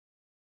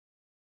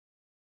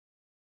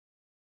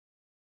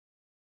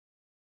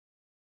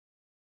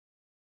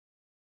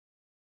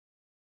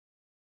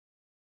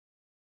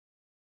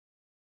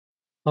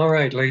All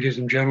right, ladies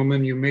and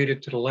gentlemen, you made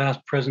it to the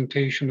last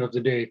presentation of the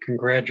day.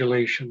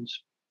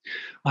 Congratulations.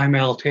 I'm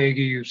Taege.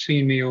 You've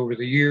seen me over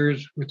the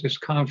years with this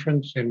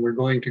conference, and we're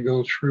going to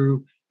go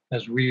through,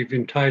 as we've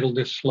entitled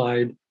this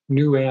slide,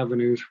 New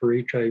Avenues for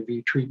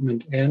HIV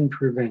Treatment and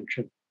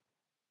Prevention.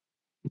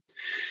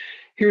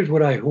 Here's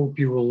what I hope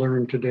you will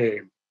learn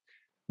today.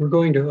 We're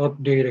going to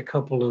update a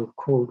couple of,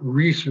 quote,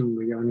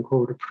 recently,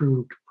 unquote,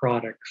 approved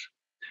products.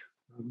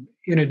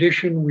 In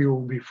addition, we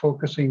will be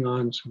focusing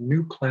on some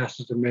new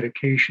classes of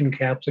medication,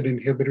 capsid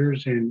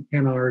inhibitors, and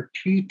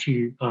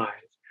NRTTIs,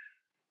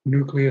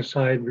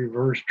 nucleoside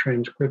reverse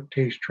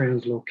transcriptase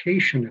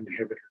translocation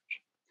inhibitors.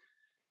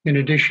 In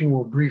addition,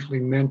 we'll briefly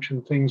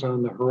mention things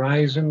on the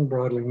horizon,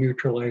 broadly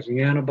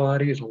neutralizing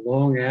antibodies, a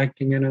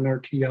long-acting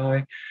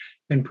NNRTI,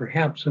 and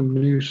perhaps some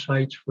new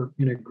sites for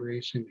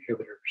integrase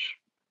inhibitors.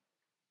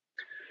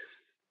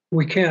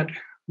 We can't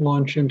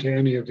launch into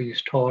any of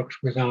these talks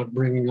without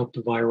bringing up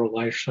the viral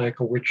life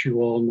cycle, which you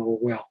all know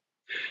well.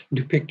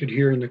 Depicted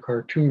here in the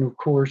cartoon, of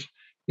course,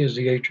 is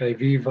the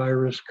HIV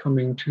virus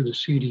coming to the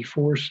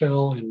CD4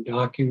 cell and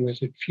docking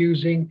with it,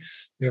 fusing,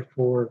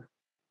 therefore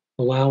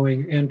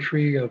allowing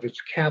entry of its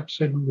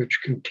capsid, which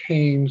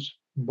contains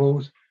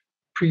both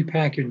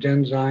prepackaged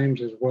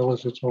enzymes as well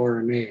as its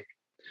RNA.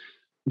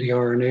 The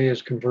RNA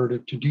is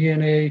converted to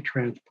DNA,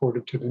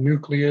 transported to the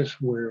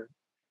nucleus, where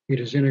it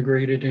is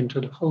integrated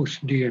into the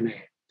host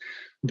DNA.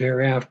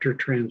 Thereafter,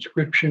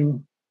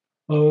 transcription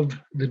of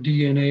the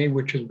DNA,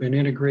 which has been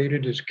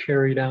integrated, is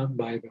carried out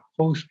by the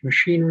host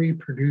machinery,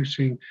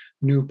 producing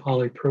new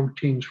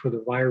polyproteins for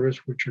the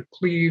virus, which are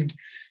cleaved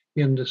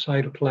in the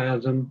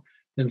cytoplasm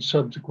and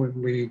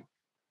subsequently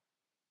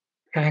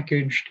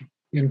packaged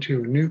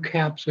into a new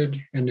capsid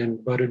and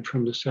then budded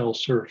from the cell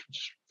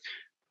surface.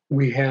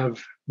 We have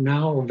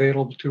now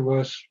available to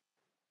us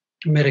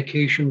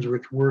medications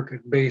which work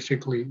at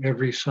basically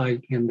every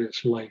site in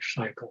this life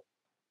cycle.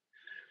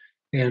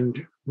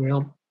 And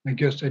well, I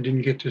guess I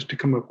didn't get this to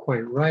come up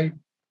quite right,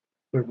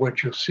 but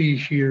what you'll see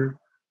here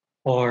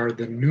are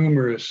the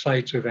numerous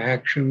sites of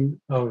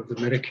action of the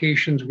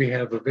medications we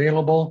have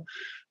available,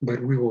 but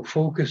we will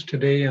focus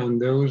today on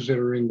those that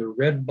are in the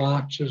red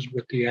boxes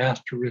with the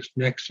asterisk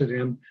next to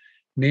them,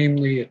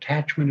 namely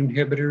attachment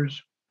inhibitors,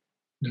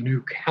 the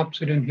new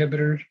capsid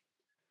inhibitors,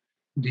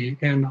 the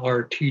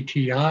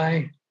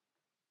NRTTI,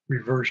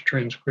 reverse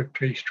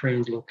transcriptase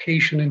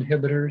translocation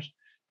inhibitors,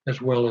 as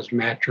well as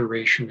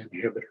maturation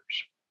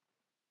inhibitors.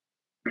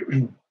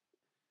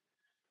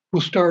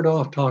 We'll start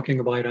off talking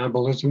about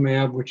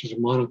abelizumab, which is a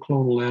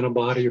monoclonal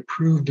antibody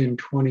approved in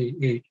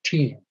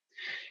 2018.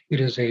 It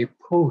is a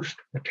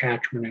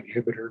post-attachment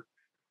inhibitor,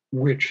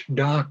 which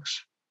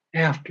docks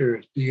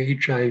after the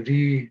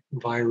HIV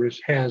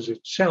virus has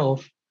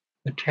itself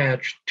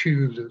attached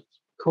to the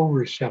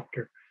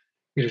co-receptor.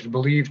 It is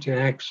believed to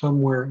act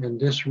somewhere in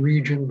this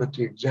region, but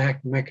the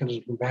exact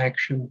mechanism of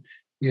action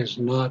is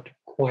not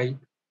quite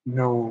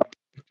known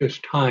at this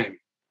time.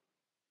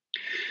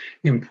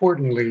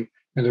 Importantly,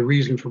 and the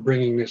reason for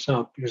bringing this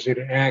up is it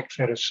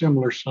acts at a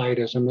similar site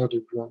as another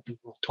drug that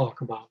we'll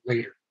talk about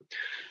later.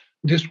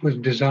 This was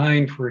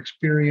designed for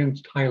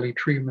experienced, highly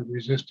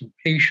treatment-resistant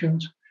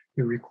patients.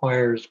 It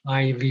requires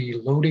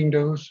IV loading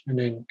dose and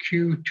then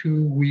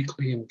Q2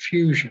 weekly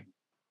infusion.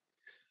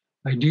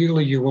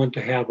 Ideally, you want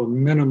to have a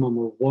minimum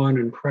of one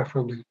and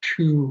preferably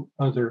two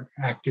other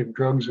active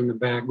drugs in the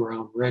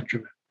background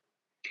regimen.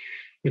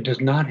 It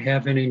does not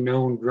have any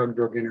known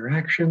drug-drug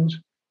interactions,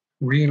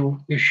 renal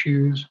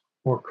issues,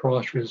 or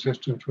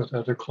cross-resistance with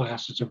other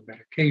classes of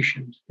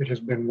medications. It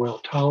has been well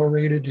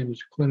tolerated in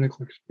its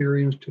clinical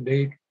experience to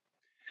date.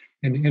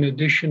 And in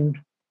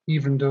addition,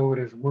 even though it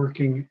is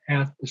working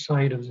at the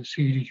site of the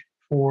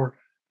CD4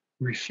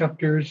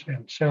 receptors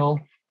and cell,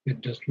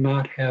 it does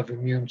not have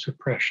immune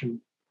suppression.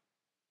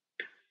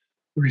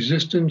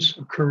 Resistance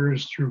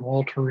occurs through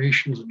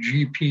alterations of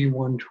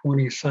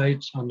GP120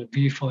 sites on the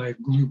V5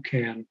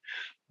 glucan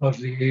of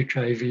the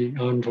HIV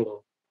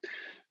envelope.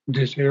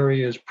 This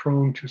area is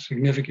prone to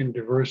significant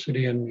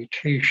diversity and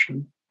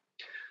mutation.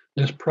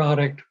 This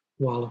product,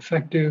 while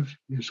effective,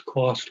 is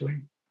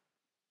costly.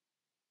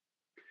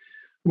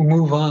 We'll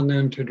move on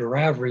then to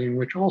doravirine,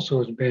 which also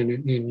has been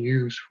in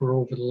use for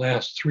over the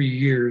last 3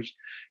 years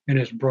and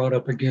is brought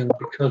up again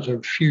because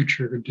of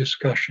future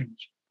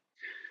discussions.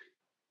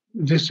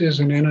 This is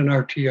an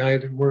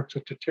NNRTI that works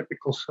at the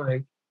typical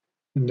site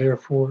and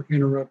therefore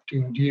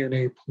interrupting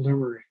DNA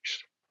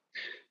polymerase.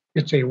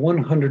 It's a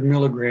 100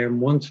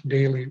 milligram once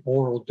daily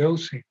oral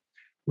dosing,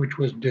 which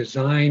was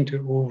designed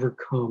to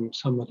overcome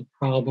some of the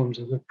problems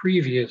of the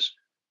previous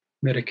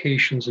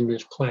medications in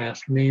this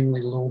class,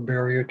 namely low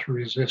barrier to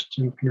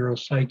resistance,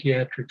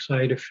 neuropsychiatric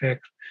side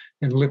effects,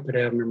 and lipid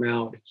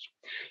abnormalities.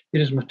 It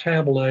is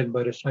metabolized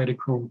by the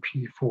cytochrome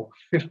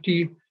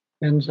P450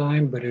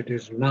 enzyme, but it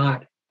is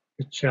not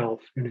itself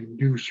an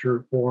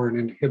inducer or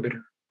an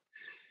inhibitor.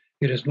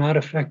 It is not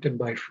affected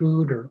by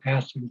food or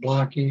acid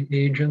blocking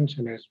agents,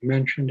 and as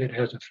mentioned, it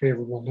has a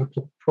favorable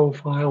lipid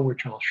profile,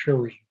 which I'll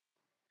show you.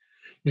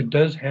 It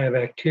does have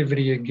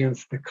activity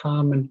against the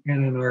common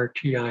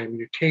NNRTI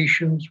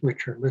mutations,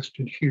 which are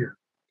listed here.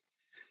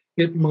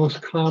 It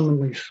most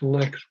commonly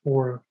selects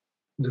for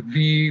the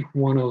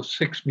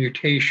V106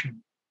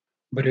 mutation,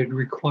 but it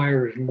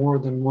requires more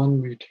than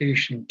one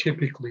mutation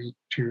typically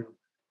to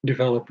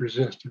develop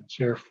resistance.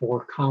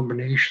 Therefore,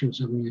 combinations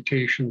of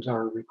mutations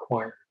are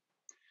required.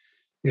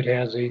 It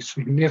has a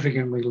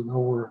significantly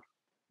lower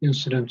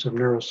incidence of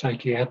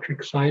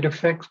neuropsychiatric side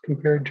effects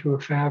compared to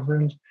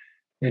efavirenz,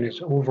 and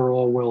it's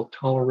overall well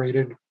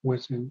tolerated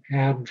with an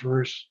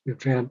adverse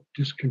event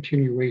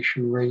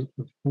discontinuation rate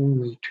of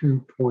only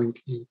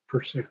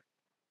 2.8%.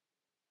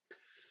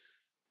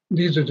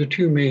 These are the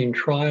two main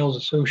trials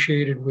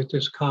associated with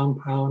this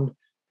compound,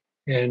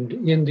 and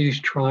in these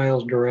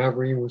trials,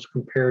 doravirine was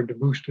compared to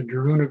boosted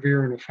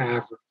darunavir and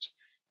efavirenz,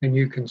 and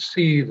you can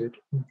see that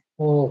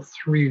all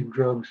three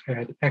drugs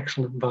had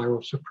excellent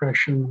viral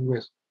suppression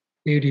with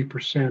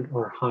 80%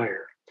 or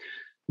higher.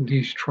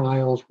 These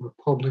trials were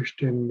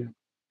published in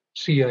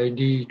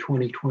CID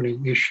 2020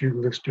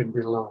 issue listed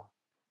below.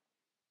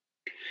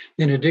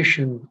 In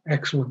addition,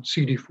 excellent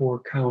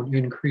CD4 count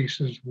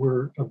increases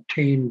were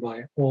obtained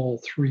by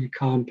all three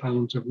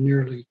compounds of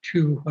nearly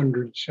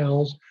 200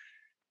 cells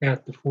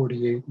at the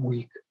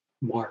 48-week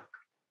mark.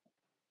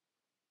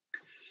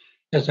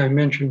 As I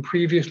mentioned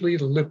previously,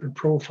 the lipid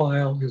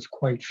profile is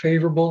quite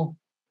favorable.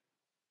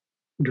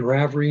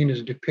 Doravirine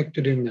is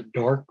depicted in the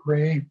dark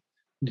gray.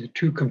 The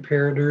two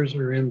comparators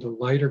are in the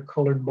lighter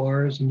colored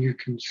bars, and you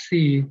can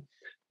see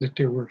that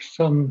there were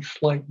some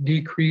slight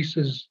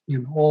decreases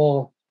in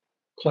all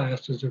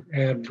classes of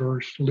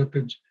adverse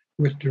lipids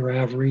with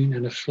doravirine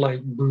and a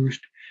slight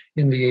boost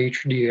in the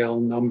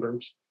HDL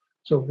numbers.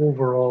 So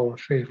overall, a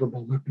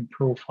favorable lipid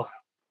profile.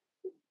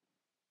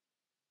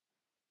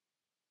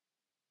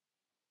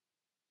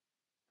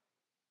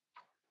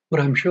 What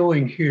I'm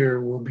showing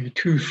here will be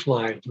two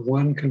slides,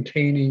 one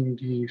containing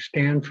the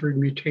Stanford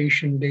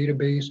mutation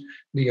database,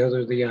 the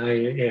other the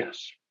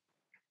IAS.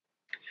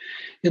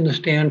 In the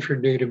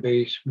Stanford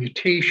database,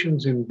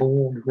 mutations in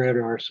bold red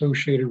are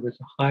associated with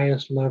the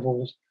highest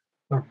levels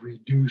of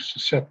reduced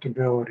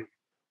susceptibility.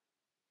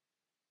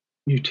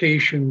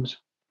 Mutations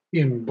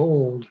in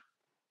bold,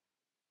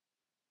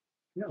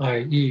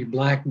 i.e.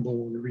 black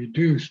bold,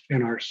 reduced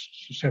in our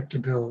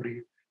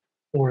susceptibility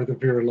or the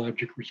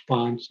virologic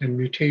response, and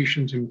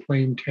mutations in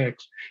plain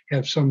text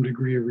have some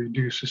degree of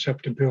reduced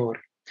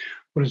susceptibility.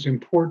 What is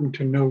important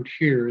to note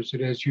here is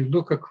that as you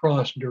look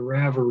across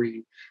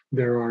doravirine,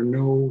 there are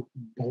no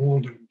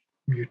bolded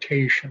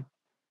mutation.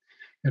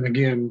 And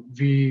again,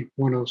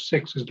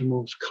 V106 is the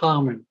most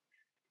common.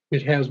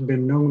 It has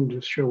been known to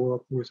show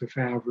up with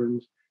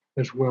efavirenz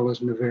as well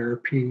as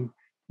nevirapine,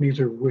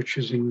 neither of which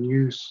is in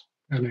use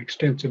on an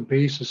extensive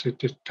basis at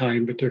this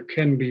time, but there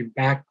can be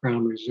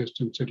background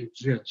resistance that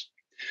exists.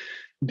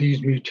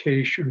 This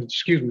mutation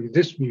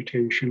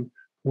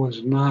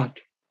was not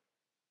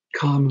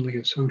commonly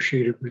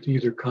associated with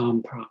either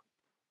compound.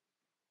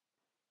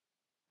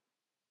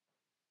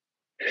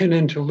 And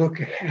then to look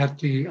at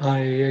the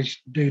IAS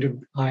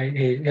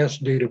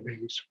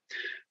database,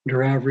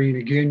 doravirine,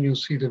 again, you'll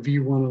see the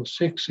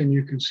V106, and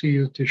you can see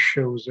that this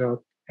shows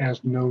up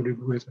as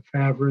noted with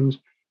efavirenz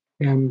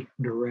and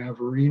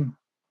doravirine.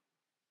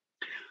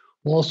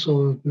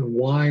 Also, the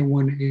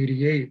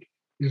Y188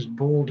 is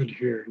bolded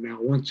here. Now,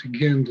 once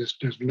again, this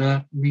does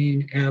not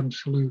mean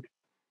absolute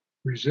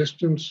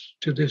resistance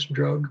to this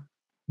drug,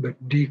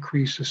 but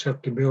decreased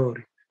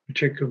susceptibility,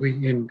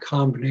 particularly in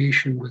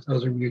combination with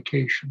other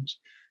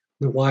mutations.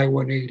 The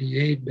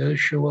Y188 does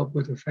show up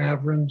with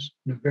efavirenz,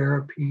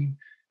 nevirapine,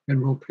 and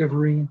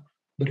rilpivirine,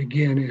 but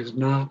again, is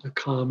not a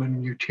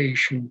common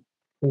mutation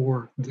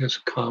for this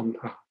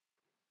compound.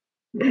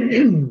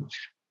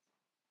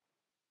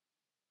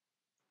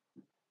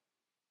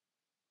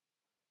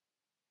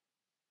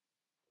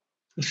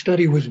 The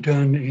study was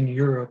done in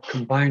Europe,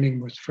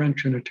 combining with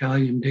French and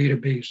Italian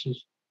databases,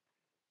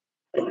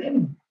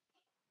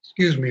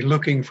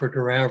 looking for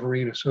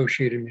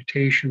doravirine-associated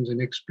mutations in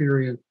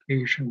experienced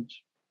patients.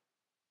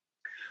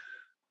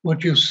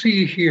 What you'll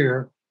see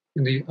here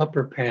in the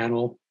upper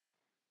panel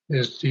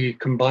is the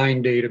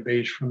combined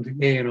database from the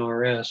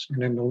ANRS,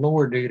 and in the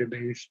lower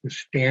database, the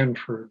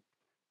Stanford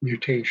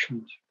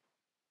mutations.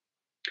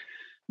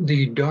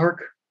 The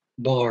dark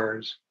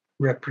bars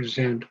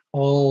represent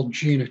all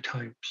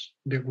genotypes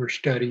that were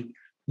studied.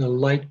 The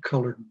light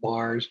colored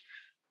bars,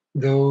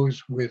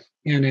 those with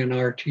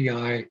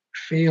NNRTI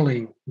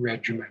failing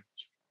regimens.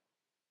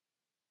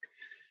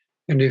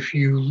 And if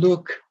you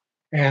look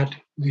at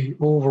the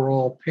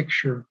overall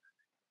picture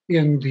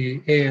in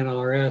the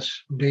ANRS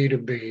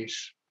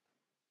database,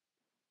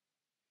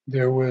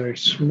 there were a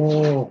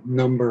small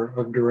number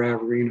of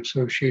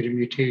doravirine-associated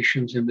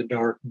mutations in the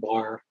dark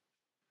bar,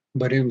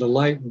 but in the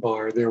light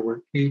bar, there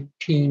were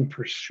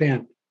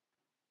 18%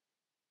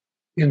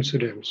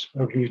 incidence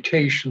of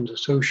mutations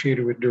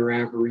associated with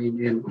doravirine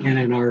in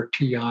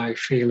NNRTI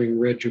failing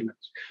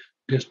regimens.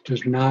 This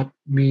does not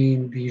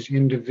mean these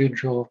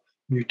individual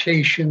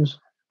mutations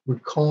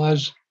would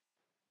cause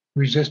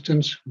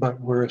resistance, but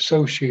were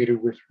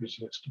associated with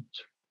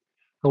resistance.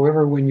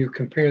 However, when you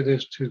compare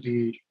this to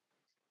the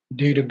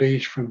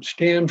database from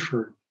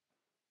Stanford,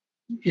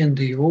 In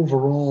the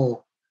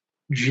overall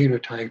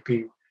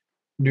genotyping,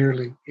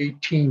 nearly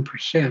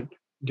 18%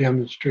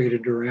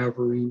 demonstrated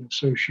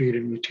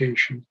doravirine-associated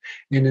mutation,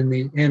 and in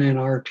the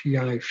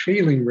NNRTI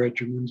failing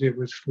regimens, it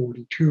was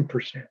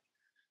 42%.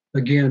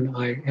 Again,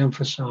 I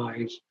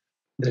emphasize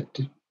that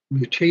the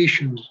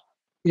mutations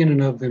in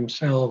and of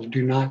themselves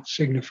do not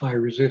signify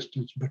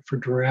resistance, but for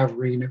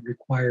doravirine, it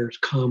requires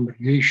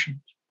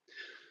combinations.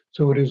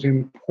 So it is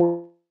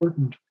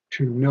important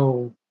to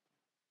know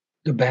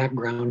the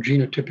background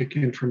genotypic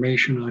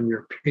information on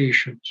your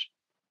patients.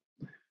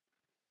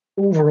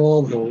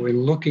 Overall, though,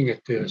 in looking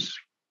at this,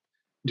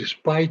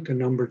 despite the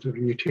numbers of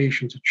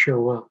mutations that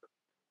show up,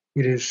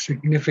 it is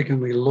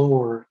significantly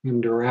lower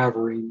in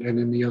doravirine than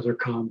in the other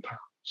compounds.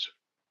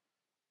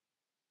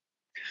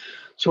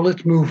 So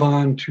let's move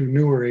on to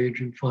newer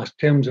agent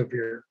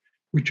fostemsavir,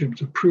 which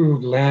was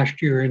approved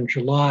last year in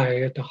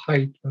July at the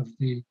height of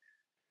the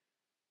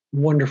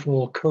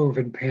wonderful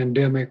COVID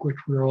pandemic, which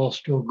we're all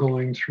still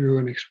going through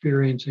and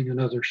experiencing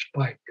another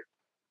spike.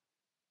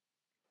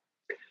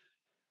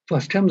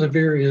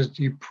 Fostemsavir is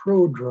the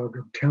prodrug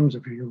of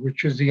temsavir,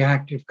 which is the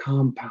active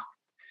compound.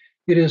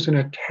 It is an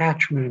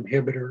attachment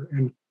inhibitor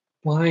and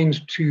binds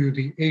to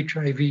the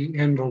HIV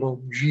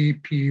envelope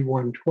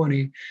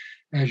GP120,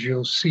 as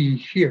you'll see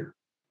here.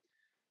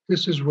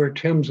 This is where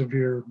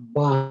temsavir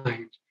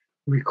binds.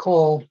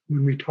 Recall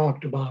when we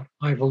talked about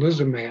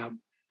ivolizumab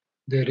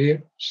that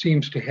it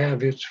seems to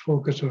have its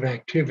focus of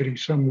activity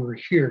somewhere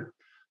here.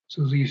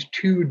 So these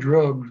two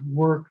drugs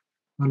work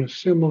on a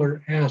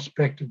similar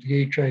aspect of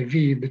the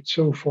HIV, but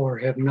so far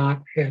have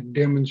not had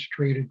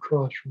demonstrated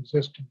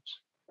cross-resistance.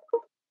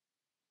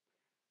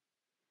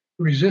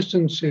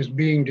 Resistance is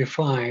being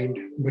defined,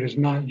 but is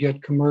not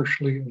yet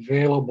commercially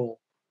available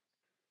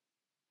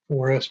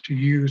for us to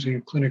use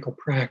in clinical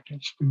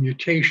practice. The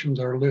mutations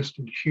are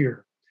listed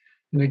here.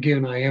 And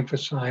again, I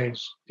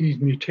emphasize these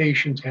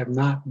mutations have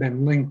not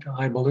been linked to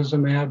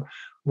ivolizumab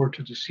or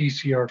to the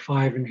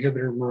CCR5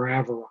 inhibitor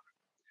moravirine.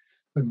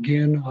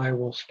 Again, I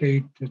will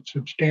state that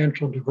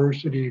substantial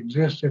diversity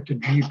exists at the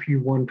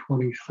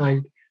GP120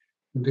 site,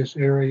 and this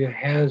area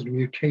has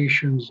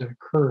mutations that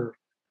occur.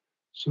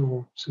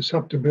 So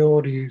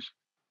susceptibilities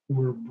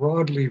were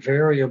broadly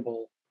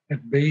variable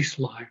at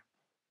baseline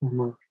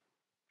for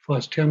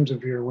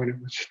fostemsavir when it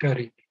was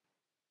studied.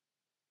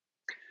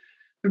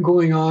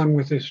 Going on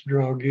with this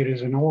drug, it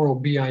is an oral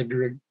BID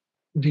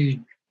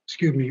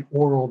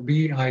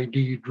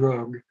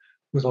drug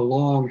with a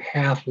long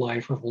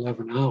half-life of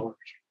 11 hours.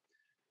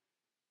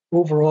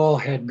 Overall,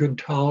 had good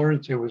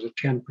tolerance. There was a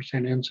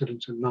 10%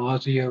 incidence of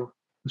nausea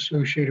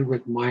associated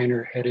with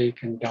minor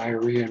headache and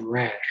diarrhea and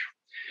rash.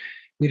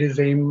 It is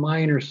a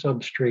minor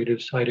substrate of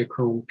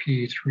cytochrome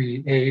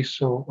P3A,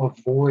 so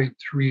avoid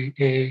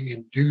 3A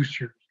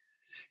inducers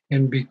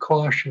and be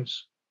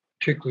cautious,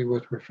 particularly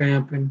with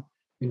rifampin,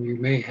 and you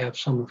may have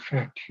some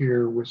effect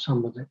here with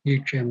some of the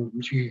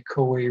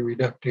HMG-CoA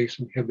reductase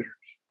inhibitors.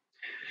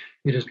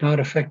 It is not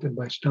affected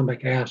by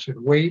stomach acid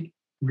weight,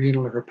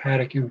 renal or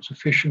hepatic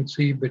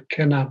insufficiency, but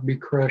cannot be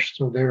crushed,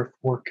 so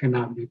therefore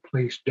cannot be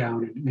placed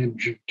down an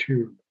NG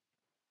tube.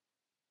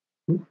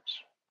 Oops.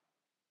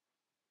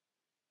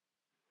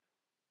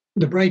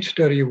 The BRIGHT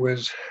study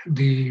was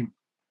the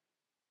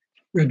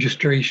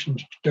registration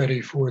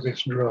study for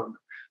this drug.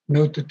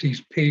 Note that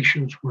these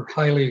patients were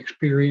highly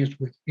experienced,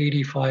 with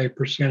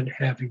 85%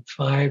 having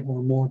 5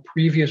 or more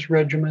previous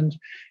regimens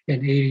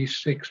and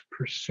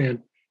 86%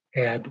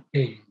 had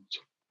AIDS.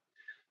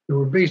 There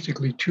were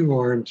basically 2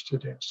 arms to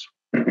this.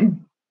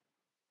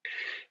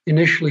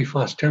 Initially,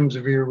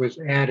 fostemsavir was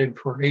added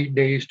for 8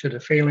 days to the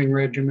failing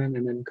regimen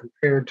and then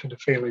compared to the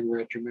failing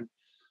regimen.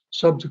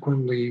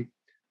 Subsequently,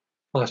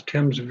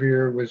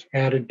 fostemsavir was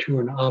added to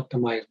an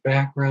optimized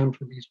background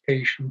for these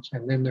patients,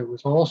 and then there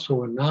was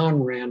also a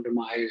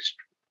non-randomized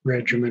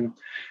regimen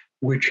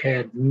which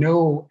had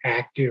no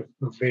active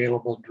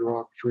available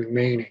drugs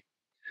remaining.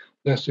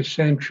 Thus,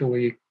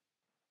 essentially,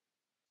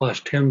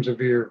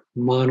 fostemsavir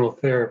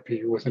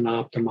monotherapy with an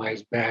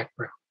optimized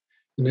background.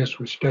 And this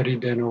was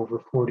studied then over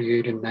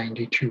 48 and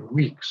 92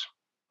 weeks.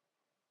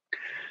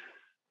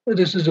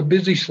 This is a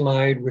busy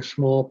slide with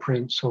small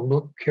print, so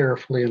look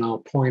carefully and I'll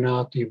point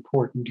out the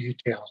important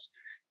details.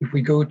 If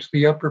we go to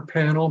the upper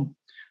panel,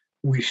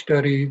 we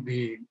study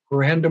the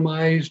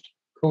randomized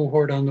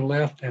cohort on the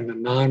left and the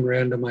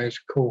non-randomized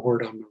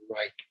cohort on the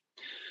right.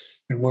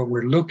 And what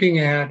we're looking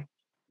at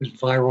is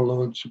viral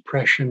load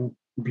suppression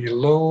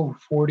below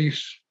 40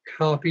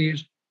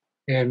 copies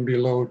and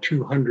below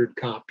 200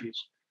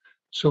 copies.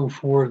 So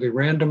for the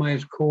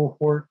randomized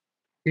cohort,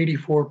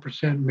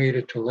 84% made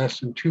it to less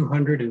than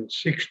 200 and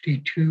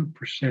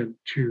 62%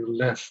 to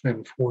less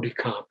than 40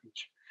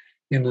 copies.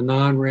 In the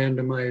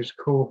non-randomized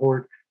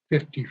cohort,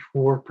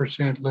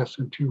 54% less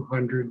than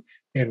 200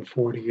 and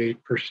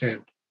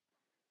 48%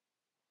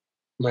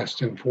 less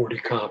than 40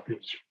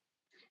 copies.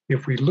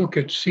 If we look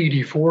at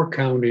CD4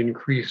 count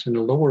increase in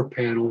the lower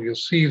panel, you'll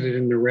see that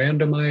in the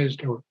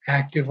randomized or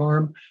active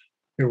arm,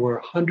 there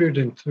were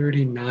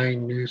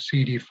 139 new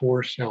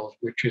CD4 cells,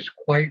 which is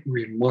quite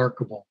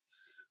remarkable.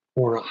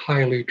 or a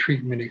highly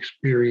treatment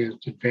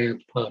experienced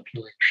advanced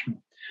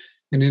population.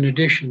 And in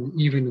addition,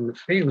 even in the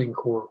failing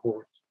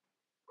cohort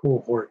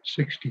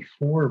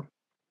 64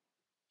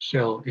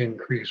 cell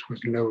increase was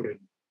noted.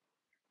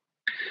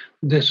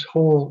 This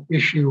whole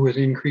issue with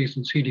increase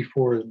in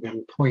CD4 has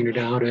been pointed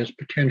out as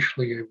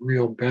potentially a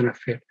real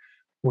benefit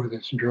for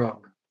this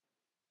drug.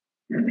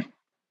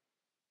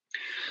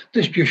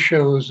 This just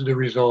shows the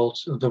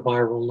results of the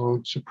viral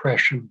load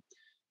suppression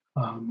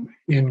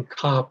in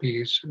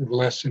copies of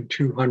less than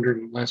 200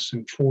 and less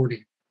than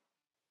 40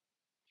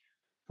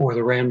 for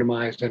the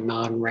randomized and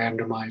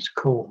non-randomized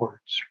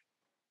cohorts.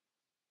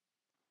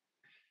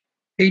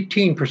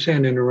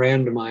 18% in the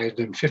randomized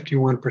and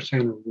 51%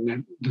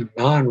 in the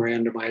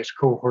non-randomized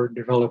cohort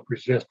developed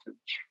resistance.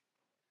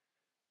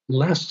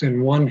 Less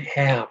than one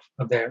half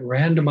of that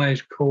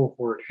randomized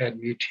cohort had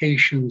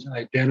mutations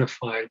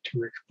identified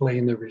to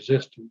explain the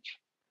resistance.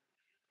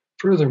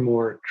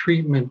 Furthermore,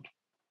 treatment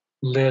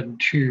led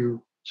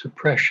to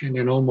suppression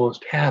in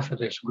almost half of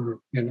this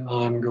group in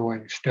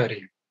ongoing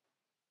study.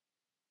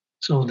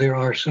 So there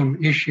are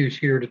some issues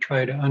here to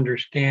try to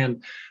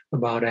understand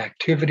about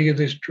activity of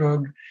this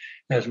drug,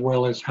 as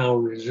well as how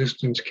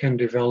resistance can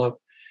develop.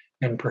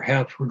 And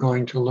perhaps we're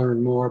going to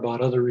learn more about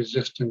other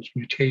resistance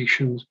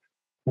mutations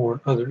or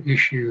other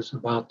issues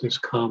about this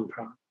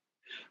compound.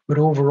 But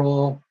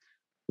overall,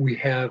 we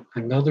have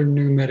another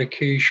new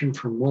medication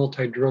for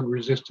multi-drug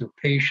resistant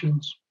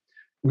patients,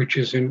 which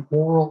is an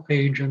oral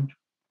agent.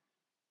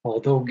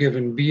 Although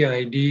given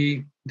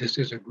BID, this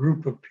is a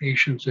group of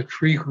patients that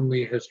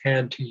frequently has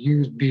had to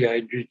use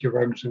BID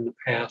drugs in the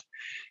past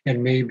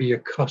and may be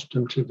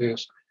accustomed to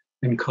this,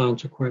 and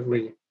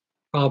consequently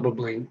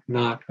probably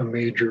not a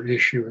major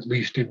issue, at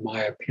least in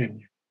my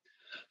opinion.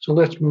 So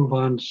let's move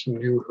on to some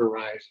new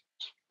horizons.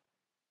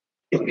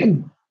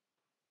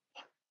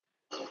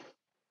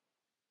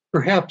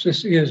 Perhaps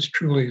this is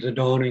truly the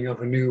dawning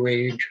of a new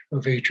age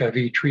of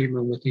HIV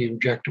treatment with the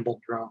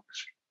injectable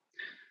drugs.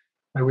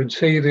 I would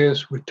say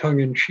this with tongue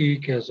in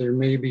cheek, as there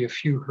may be a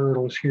few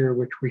hurdles here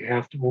which we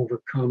have to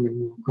overcome, and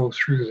we'll go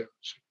through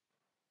those.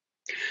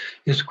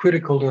 It's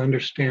critical to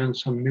understand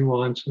some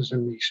nuances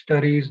in these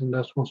studies, and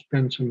thus we'll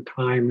spend some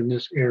time in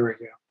this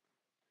area.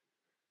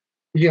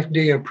 The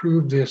FDA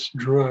approved this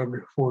drug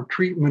for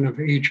treatment of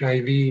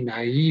HIV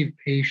naive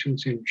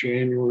patients in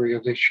January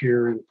of this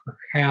year, and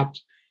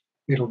perhaps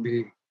it'll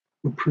be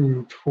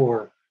approved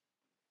for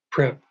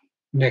PrEP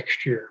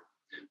next year.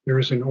 There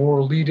is an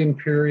oral lead-in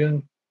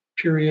period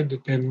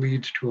that then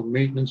leads to a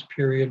maintenance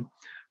period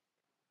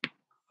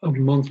of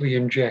monthly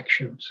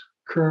injections.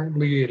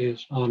 Currently, it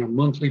is on a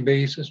monthly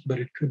basis, but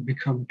it could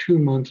become 2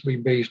 monthly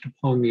based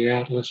upon the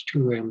Atlas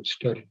 2M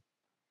study.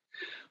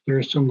 There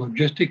are some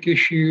logistic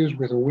issues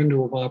with a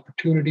window of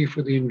opportunity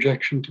for the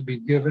injection to be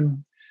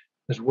given,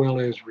 as well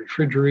as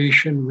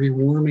refrigeration,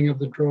 rewarming of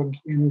the drug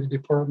in the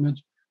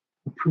department.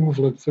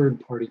 Approval of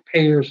third-party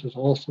payers has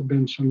also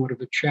been somewhat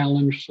of a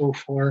challenge so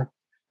far,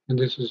 and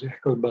this is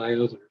echoed by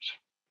others.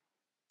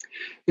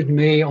 It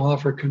may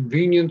offer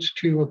convenience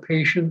to a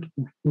patient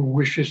who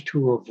wishes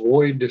to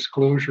avoid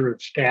disclosure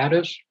of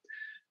status,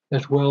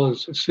 as well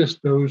as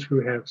assist those who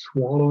have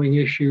swallowing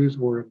issues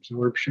or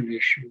absorption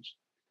issues.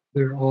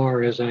 There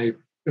are, as I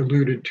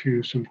alluded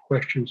to, some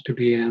questions to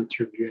be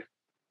answered yet.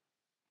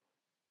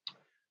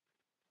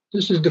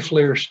 This is the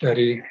FLAIR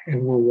study,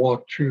 and we'll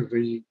walk through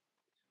the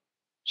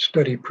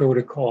study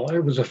protocol.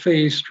 It was a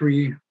phase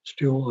 3,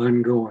 still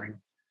ongoing,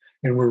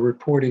 and we're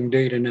reporting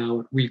data now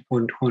at week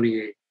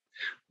 128.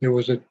 There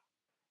was a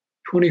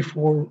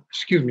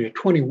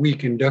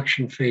 20-week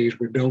induction phase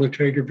with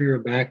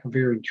dolutegravir,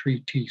 abacavir, and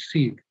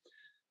 3TC.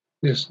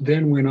 This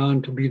then went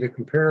on to be the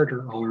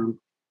comparator arm,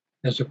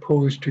 as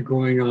opposed to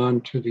going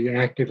on to the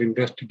active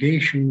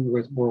investigation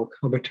with oral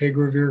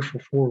cabotegravir for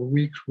 4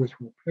 weeks with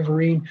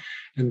rilpivirine,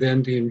 and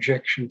then the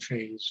injection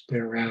phase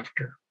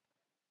thereafter.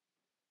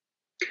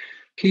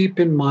 Keep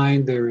in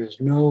mind there is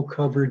no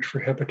coverage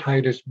for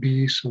hepatitis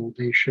B, so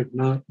they should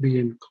not be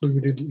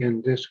included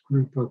in this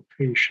group of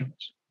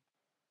patients.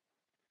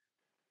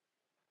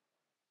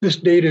 This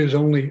data is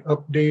only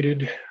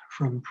updated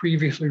from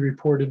previously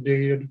reported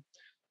data,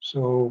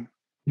 so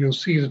you'll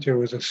see that there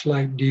was a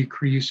slight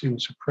decrease in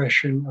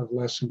suppression of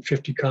less than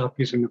 50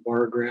 copies in the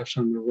bar graphs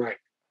on the right.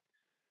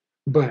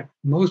 But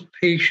most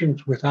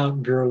patients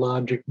without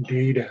virologic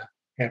data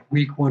at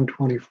week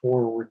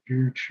 124 were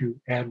due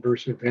to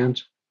adverse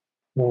events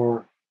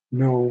or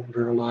no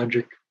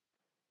virologic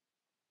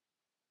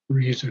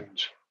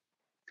reasons.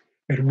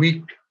 At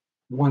week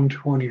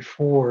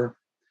 124,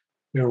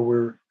 there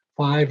were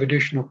 5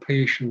 additional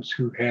patients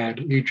who had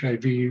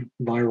HIV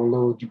viral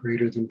loads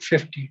greater than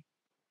 50.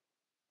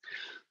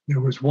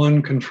 There was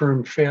 1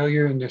 confirmed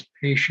failure, and this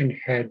patient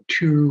had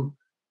 2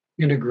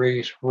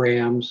 integrase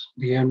RAMs,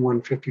 the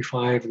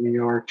N155 and the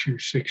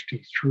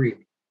R263.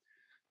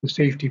 The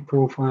safety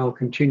profile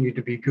continued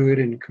to be good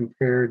and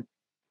compared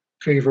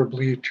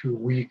favorably to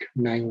week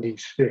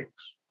 96.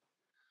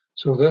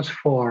 So thus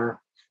far,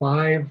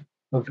 5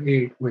 of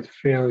 8 with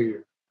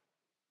failure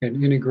and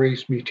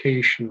integrase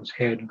mutations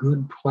had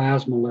good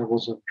plasma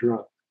levels of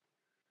drug.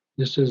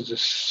 This is the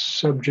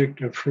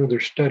subject of further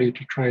study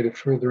to try to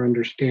further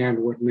understand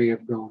what may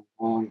have gone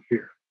wrong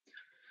here.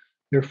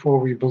 Therefore,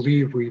 we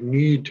believe we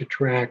need to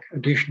track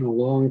additional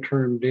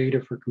long-term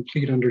data for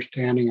complete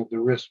understanding of the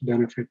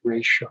risk-benefit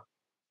ratio.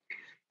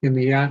 In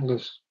the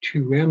Atlas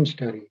 2M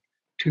study,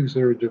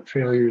 2/3 of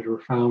failures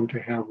were found to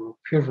have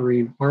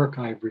rilpivirine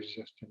archive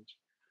resistance,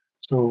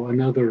 so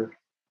another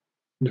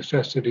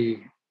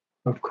necessity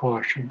of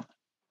caution.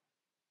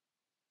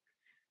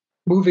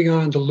 Moving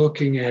on to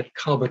looking at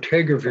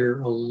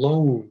cabotegravir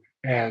alone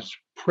as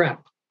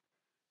PrEP,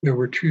 there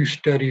were two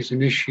studies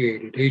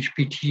initiated,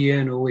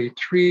 HPTN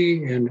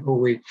 083 and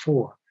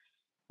 084.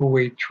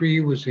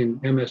 083 was in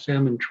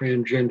MSM and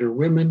transgender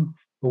women,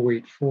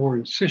 084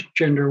 in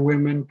cisgender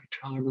women,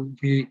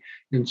 predominantly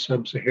in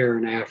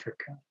sub-Saharan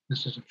Africa.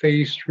 This is a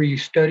phase 3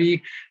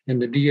 study, and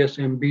the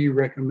DSMB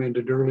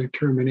recommended early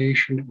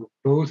termination of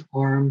both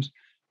arms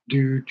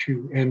due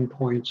to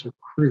endpoints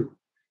accrued.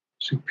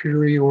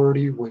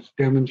 Superiority was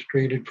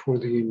demonstrated for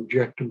the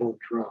injectable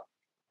drug.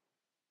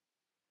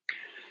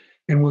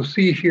 And we'll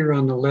see here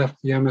on the left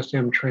the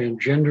MSM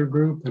transgender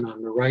group and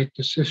on the right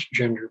the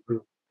cisgender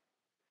group.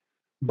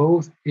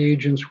 Both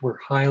agents were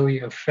highly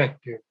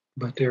effective,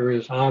 but there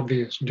is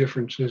obvious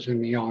differences in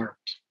the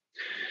arms.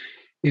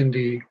 In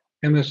the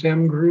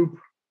MSM group,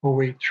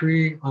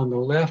 083 on the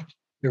left,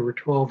 there were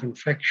 12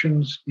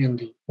 infections in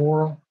the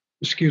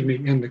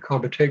in the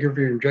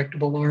cabotegravir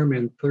injectable arm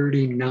and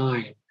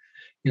 39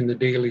 in the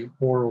daily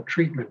oral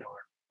treatment arm.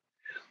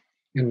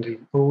 In the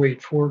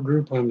 084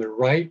 group on the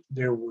right,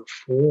 there were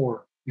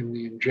 4 in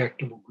the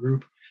injectable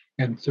group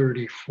and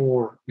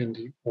 34 in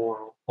the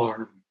oral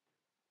arm.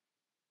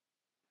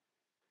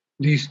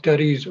 These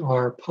studies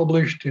are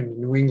published in the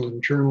New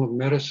England Journal of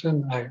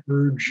Medicine. I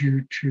urge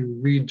you to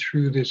read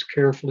through this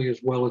carefully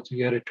as well as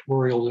the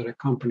editorial that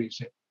accompanies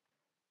it.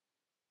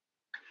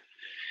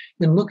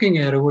 In looking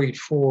at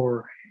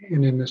 084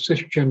 and in the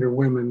cisgender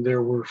women,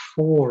 there were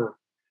 4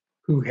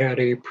 who had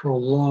a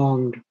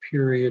prolonged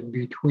period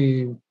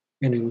between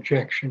an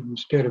injection.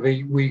 Instead of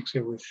 8 weeks,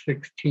 it was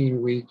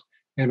 16 weeks,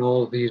 and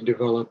all of these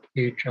developed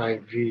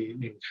HIV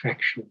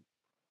infection.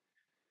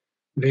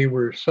 They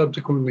were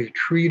subsequently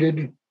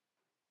treated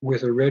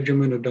with a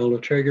regimen of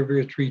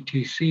dolutegravir,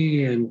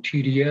 3-TC, and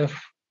TDF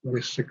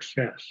with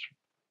success.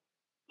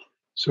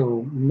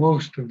 So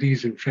most of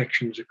these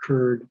infections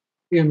occurred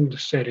in the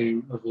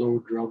setting of low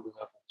drug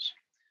levels.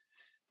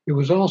 It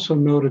was also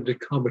noted that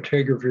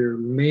cabotegravir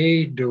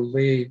may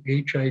delay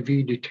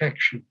HIV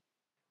detection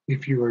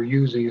if you are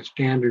using a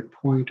standard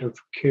point of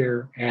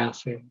care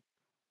assay.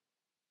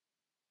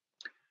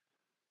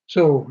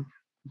 So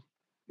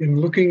in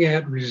looking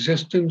at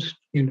resistance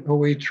in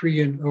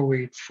 083 and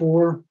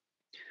 084,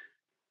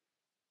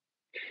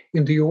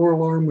 in the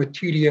oral arm with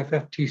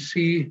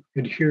TDF-FTC,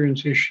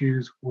 adherence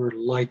issues were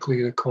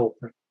likely the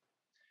culprit.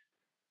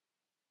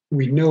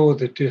 We know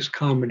that this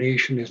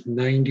combination is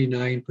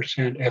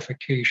 99%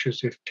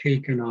 efficacious if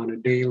taken on a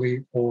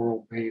daily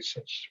oral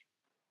basis.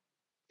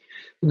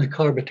 In the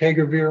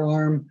cabotegravir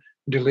arm,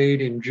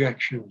 delayed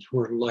injections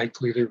were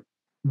likely the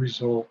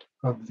result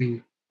of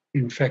the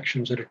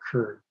infections that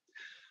occurred.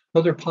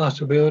 Other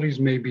possibilities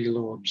may be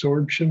low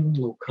absorption,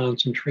 low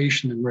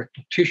concentration in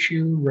rectal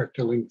tissue,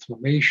 rectal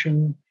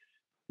inflammation,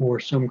 or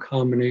some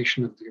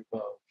combination of the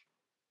above.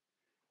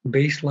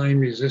 Baseline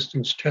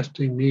resistance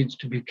testing needs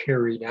to be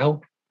carried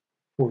out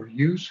for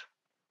use.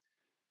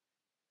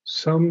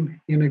 Some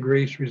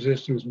integrase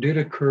resistance did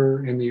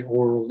occur in the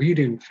oral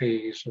lead-in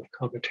phase of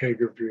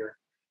cabotegravir.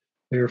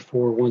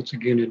 Therefore, once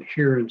again,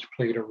 adherence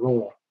played a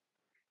role.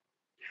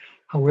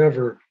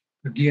 However,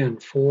 again,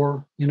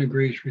 4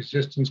 integrase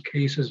resistance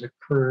cases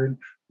occurred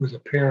with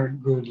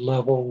apparent good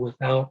level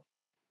without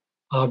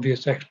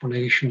obvious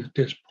explanation at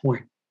this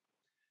point.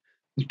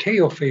 The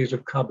tail phase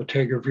of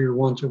cabotegravir,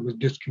 once it was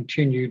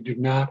discontinued, did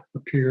not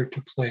appear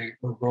to play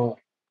a role.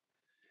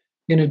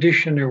 In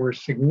addition, there were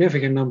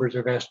significant numbers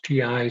of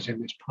STIs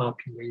in this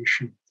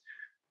population,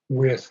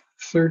 with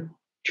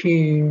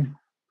 13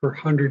 per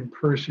 100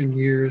 person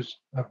years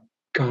of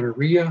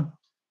gonorrhea,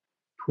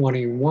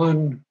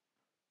 21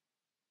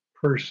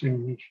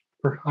 person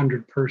per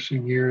 100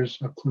 person years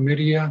of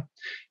chlamydia,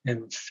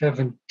 and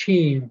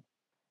 17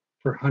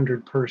 per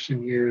 100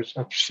 person years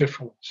of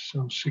syphilis.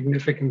 So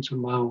significant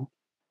amount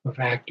of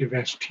active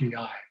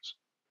STIs.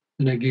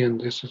 And again,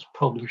 this is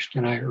published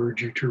and I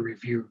urge you to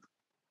review.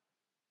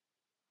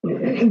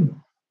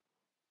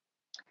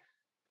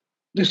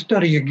 This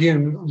study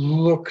again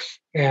looks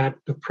at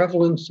the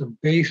prevalence of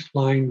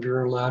baseline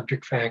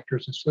virologic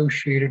factors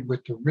associated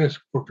with the risk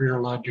for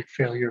virologic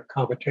failure of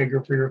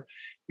cabotegravir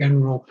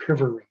and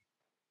rilpivirine.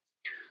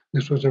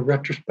 This was a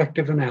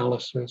retrospective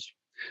analysis.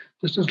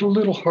 This is a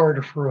little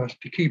harder for us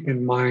to keep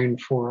in mind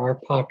for our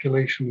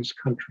population in this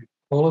country.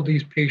 All of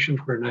these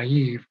patients were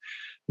naive,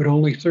 but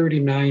only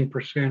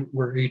 39%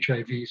 were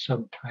HIV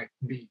subtype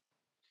B.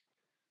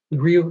 The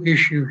real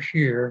issue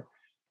here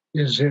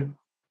is that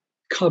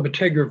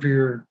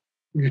cabotegravir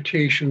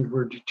mutations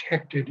were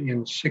detected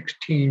in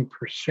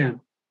 16%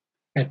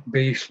 at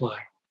baseline.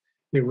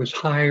 It was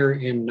higher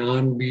in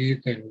non-B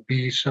than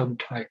B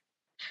subtype.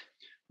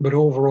 But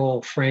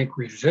overall, frank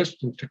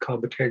resistance to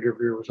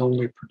cabotegravir was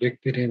only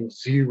predicted in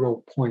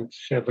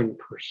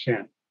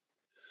 0.7%.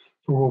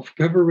 For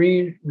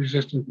rilpivirine,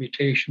 resistant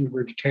mutations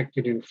were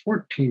detected in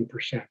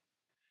 14%,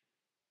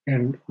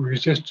 and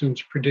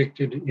resistance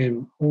predicted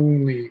in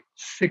only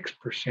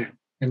 6%,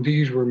 and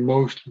these were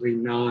mostly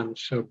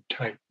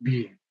non-subtype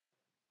B.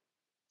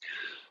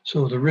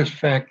 So the risk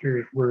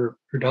factors were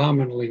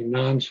predominantly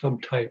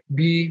non-subtype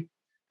B,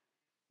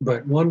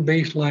 but one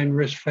baseline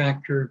risk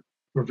factor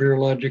for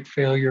virologic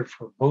failure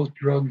for both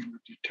drugs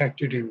was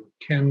detected in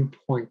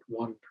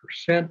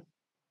 10.1%.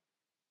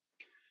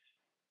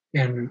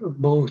 And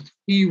both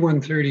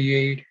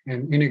E138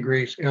 and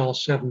integrase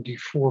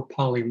L74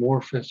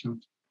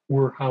 polymorphisms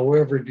were,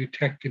 however,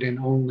 detected in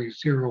only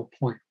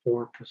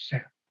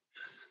 0.4%.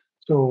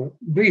 So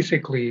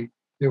basically,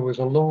 there was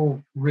a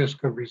low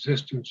risk of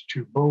resistance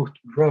to both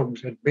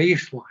drugs at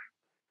baseline.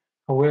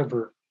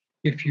 However,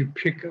 if you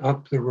pick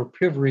up the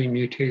rilpivirine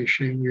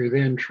mutation, you're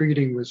then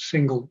treating with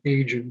single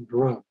agent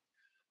drug.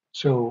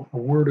 So a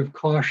word of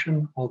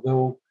caution,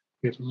 although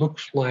it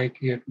looks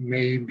like it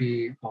may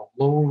be a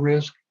low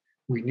risk,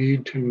 we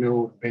need to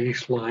know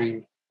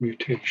baseline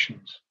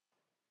mutations.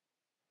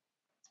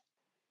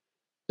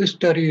 This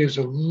study is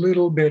a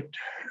little bit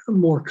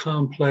more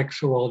complex,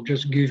 so I'll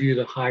just give you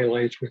the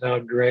highlights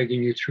without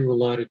dragging you through a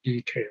lot of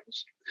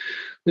details.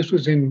 This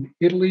was in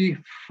Italy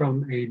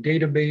from a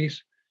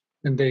database,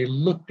 and they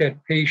looked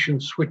at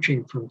patients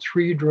switching from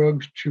 3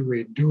 drugs to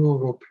a dual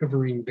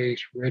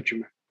rilpivirine-based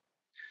regimen.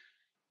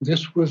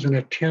 This was an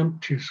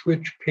attempt to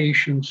switch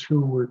patients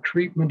who were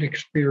treatment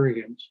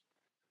experienced.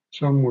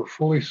 Some were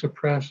fully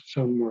suppressed,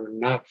 some were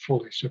not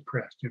fully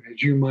suppressed. And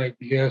as you might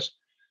guess,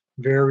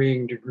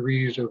 varying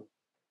degrees of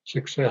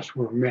success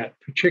were met,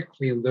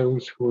 particularly in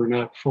those who were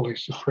not fully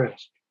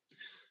suppressed.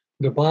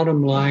 The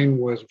bottom line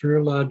was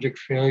virologic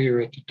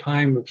failure at the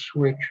time of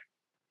switch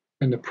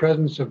and the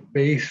presence of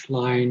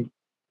baseline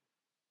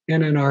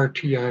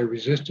NNRTI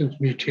resistance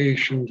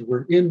mutations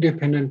were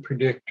independent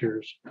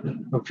predictors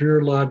of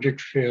virologic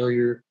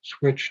failure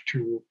switched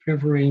to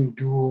rilpivirine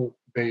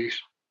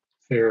dual-based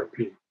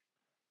therapy.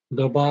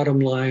 The bottom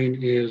line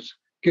is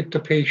get the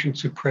patient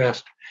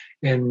suppressed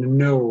and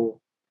know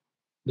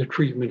the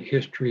treatment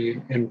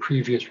history and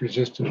previous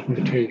resistance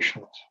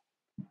mutations.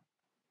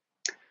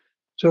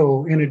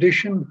 So in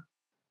addition,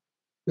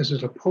 this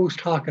is a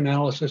post hoc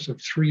analysis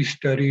of 3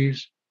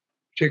 studies,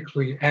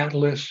 particularly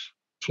ATLAS,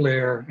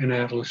 FLAIR, and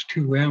ATLAS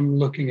 2M,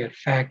 looking at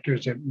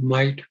factors that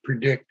might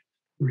predict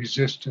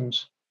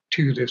resistance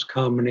to this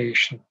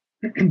combination.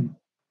 And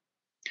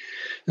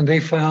they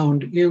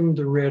found in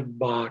the red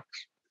box,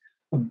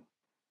 a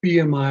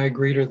BMI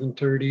greater than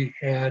 30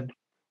 had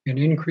an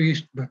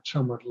increased but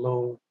somewhat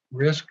low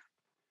risk,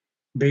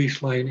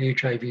 baseline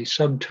HIV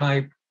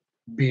subtype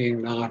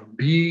being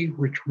non-B,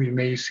 which we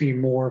may see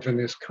more of in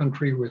this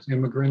country with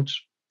immigrants.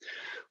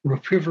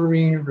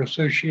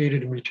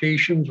 Rilpivirine-associated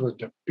mutations was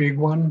the big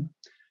one,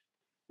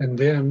 and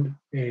then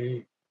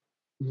a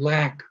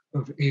lack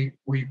of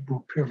 8-week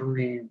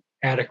rilpivirine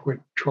adequate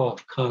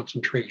trough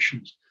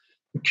concentrations.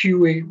 The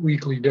Q8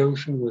 weekly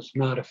dosing was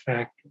not a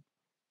factor.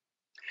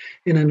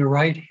 And in the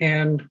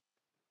right-hand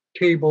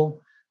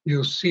table,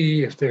 you'll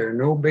see if there are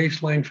no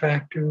baseline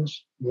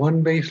factors,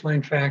 1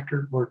 baseline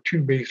factor, or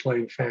 2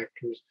 baseline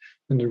factors,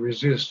 and the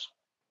risk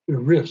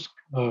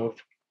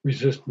of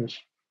resistance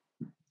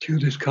to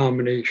this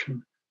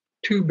combination.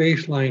 2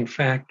 baseline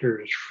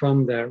factors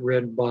from that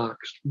red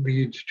box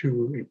leads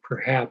to a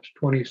perhaps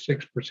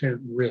 26%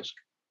 risk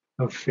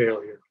of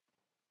failure.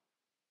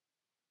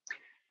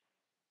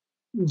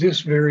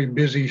 This very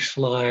busy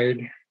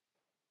slide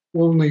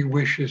only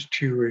wishes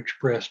to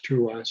express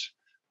to us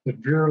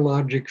that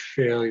virologic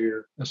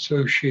failure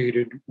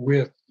associated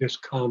with this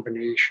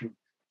combination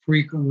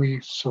frequently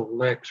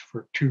selects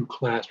for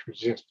 2-class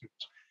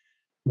resistance,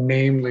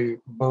 namely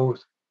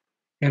both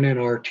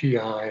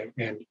NNRTI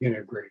and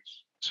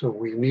integrase. So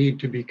we need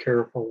to be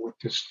careful with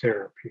this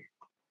therapy.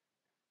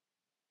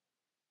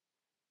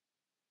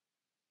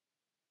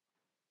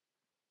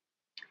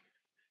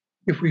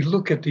 If we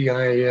look at the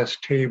IAS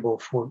table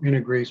for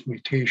integrase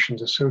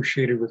mutations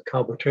associated with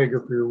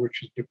cabotegravir,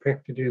 which is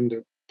depicted in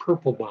the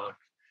purple box,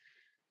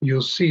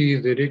 you'll see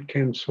that it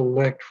can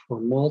select for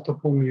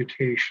multiple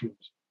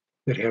mutations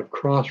that have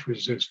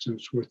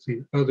cross-resistance with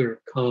the other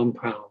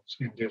compounds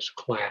in this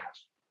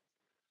class.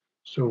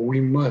 So we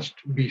must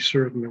be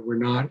certain that we're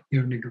not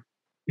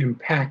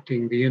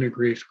impacting the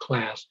integrase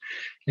class,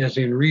 as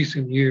in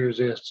recent years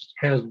this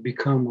has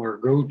become our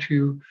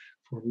go-to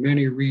for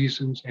many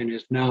reasons and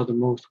is now the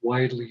most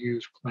widely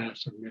used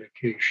class of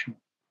medication.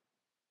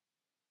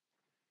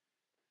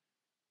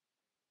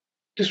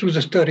 This was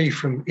a study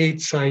from 8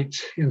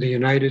 sites in the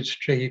United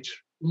States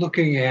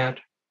looking at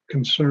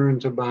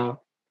concerns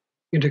about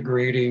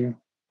integrating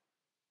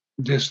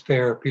this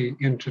therapy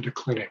into the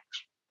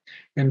clinics.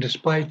 And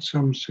despite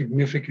some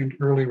significant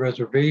early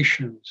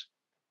reservations,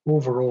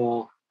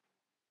 overall,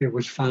 it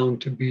was found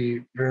to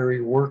be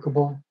very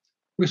workable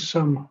with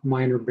some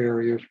minor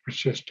barriers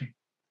persisting.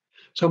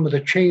 Some of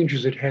the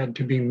changes that had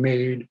to be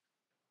made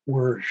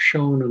were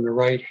shown on the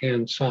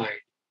right-hand side.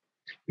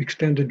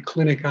 Extended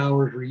clinic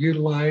hours were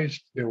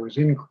utilized. There was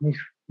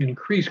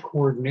increased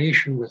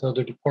coordination with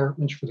other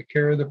departments for the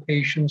care of the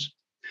patients.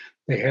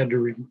 They had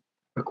to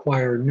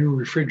acquire new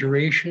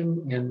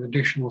refrigeration and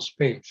additional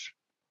space.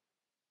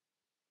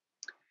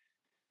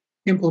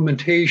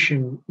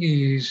 Implementation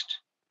ease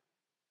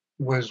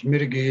was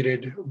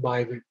mitigated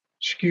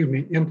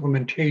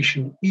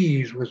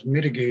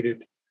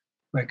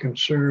by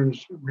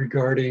concerns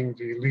regarding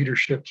the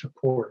leadership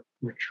support,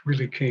 which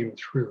really came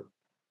through.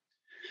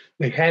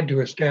 They had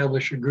to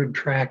establish a good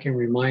tracking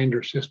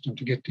reminder system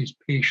to get these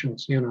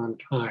patients in on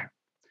time.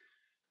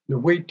 The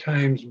wait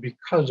times,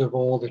 because of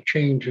all the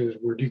changes,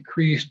 were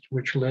decreased,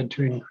 which led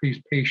to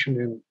increased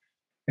patient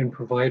and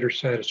provider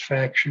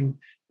satisfaction.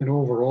 And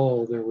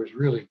overall, there was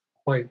really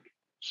quite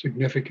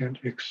significant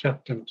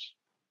acceptance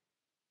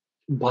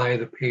by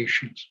the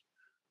patients.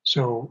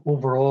 So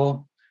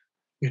overall,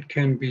 it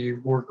can be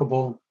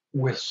workable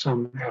with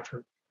some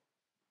effort.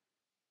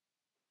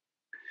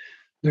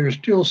 There is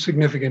still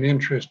significant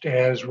interest,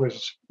 as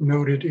was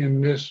noted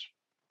in this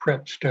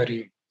PrEP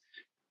study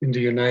in the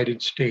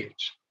United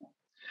States.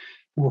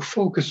 We'll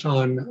focus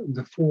on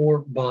the 4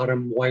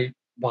 bottom white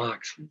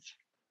boxes,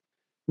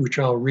 which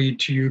I'll read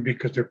to you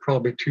because they're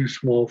probably too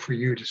small for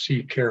you to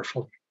see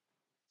carefully.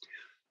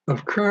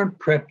 Of current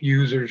PrEP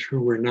users who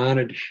were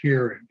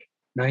non-adherent,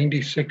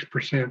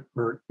 96%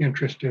 were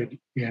interested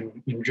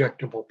in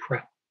injectable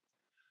PrEP.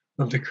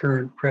 Of the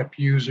current PrEP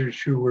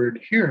users who were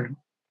adherent,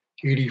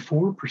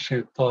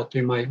 84% thought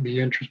they might be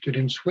interested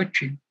in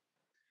switching.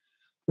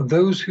 Of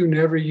those who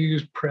never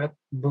used PrEP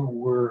but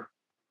were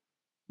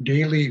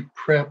daily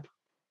PrEP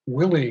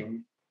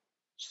willing,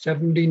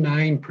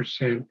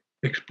 79%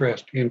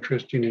 expressed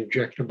interest in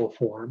injectable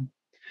form.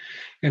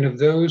 And of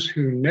those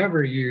who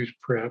never used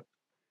PrEP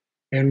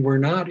and were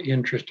not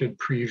interested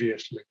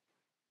previously,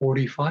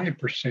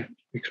 45%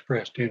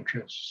 expressed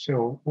interest.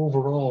 So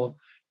overall,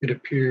 it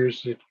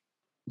appears that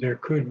there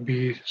could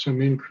be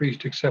some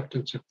increased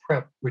acceptance of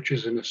PrEP, which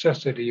is a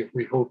necessity if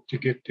we hope to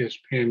get this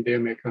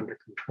pandemic under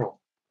control.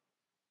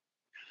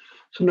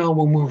 So now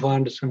we'll move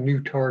on to some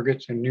new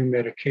targets and new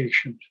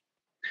medications.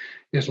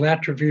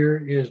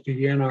 Islatravir is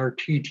the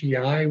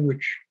NRTTI,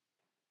 which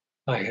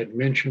I had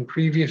mentioned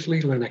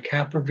previously.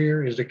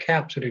 Lenacapavir is a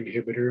capsid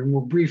inhibitor, and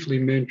we'll briefly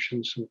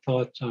mention some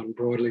thoughts on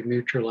broadly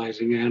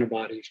neutralizing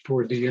antibodies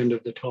toward the end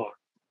of the talk.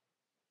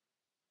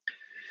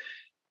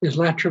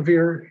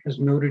 Islatravir, as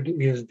noted,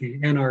 is the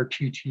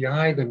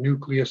NRTTI, the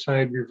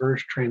nucleoside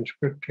reverse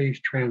transcriptase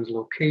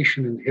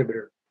translocation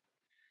inhibitor.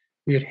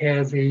 It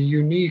has a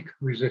unique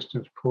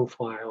resistance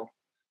profile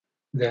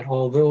that,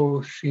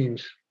 although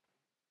seems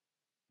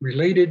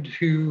related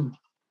to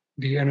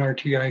the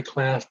NRTI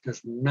class,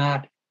 does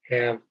not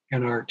have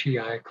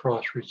NRTI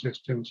cross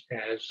resistance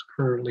as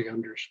currently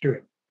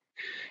understood.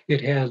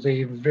 It has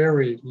a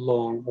very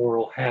long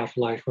oral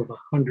half-life of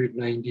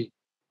 190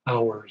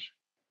 hours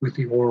with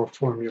the oral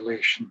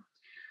formulation.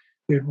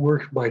 It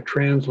works by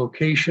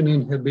translocation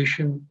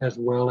inhibition as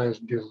well as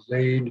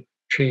delayed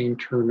chain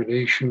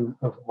termination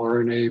of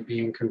RNA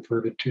being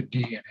converted to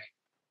DNA.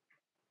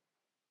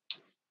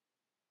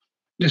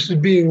 This is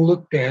being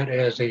looked at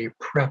as a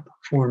PrEP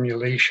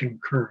formulation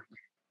currently.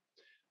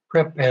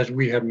 PrEP, as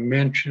we have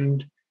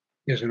mentioned,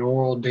 is an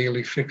oral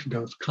daily fixed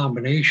dose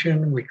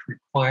combination which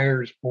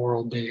requires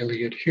oral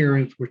daily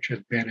adherence, which has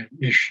been an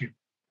issue.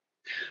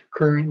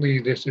 Currently,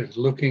 this is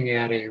looking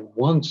at a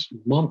once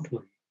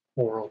monthly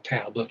oral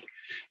tablet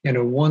and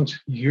a once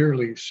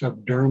yearly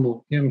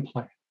subdermal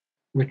implant,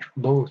 which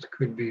both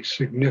could be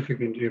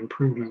significant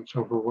improvements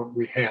over what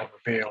we have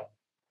available.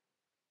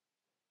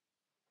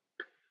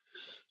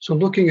 So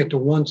looking at the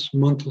once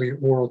monthly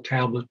oral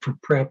tablet for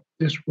PrEP,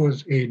 this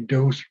was a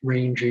dose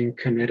ranging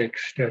kinetic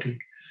study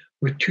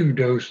with 2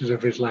 doses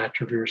of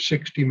islatravir,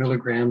 60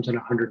 milligrams and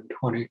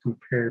 120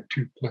 compared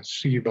to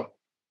placebo.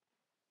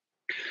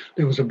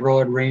 There was a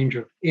broad range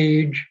of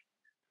age.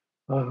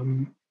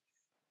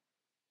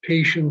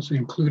 Patients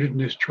included in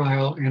this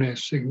trial and a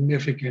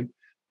significant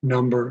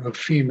number of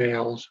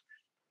females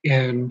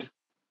and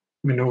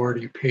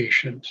minority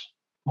patients,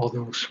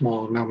 although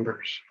small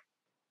numbers.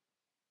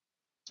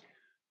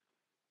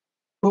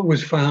 What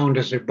was found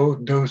is that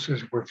both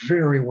doses were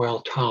very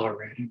well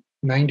tolerated.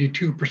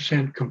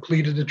 92%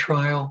 completed the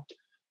trial.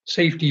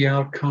 Safety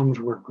outcomes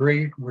were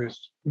great with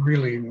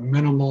really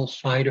minimal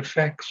side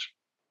effects.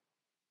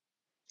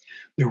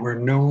 There were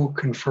no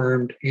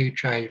confirmed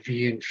HIV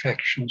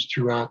infections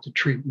throughout the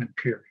treatment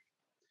period.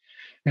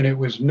 And it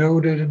was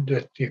noted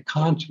that the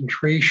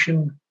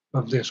concentration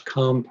of this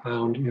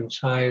compound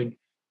inside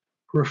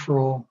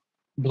peripheral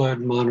blood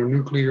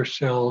mononuclear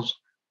cells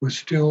was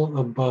still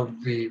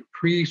above the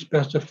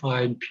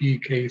pre-specified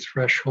PK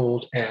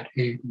threshold at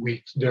 8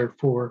 weeks.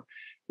 Therefore,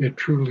 it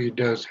truly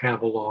does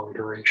have a long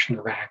duration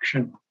of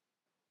action.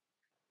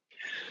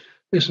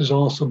 This is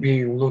also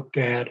being looked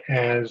at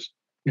as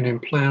an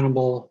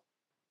implantable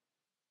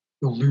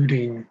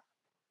eluting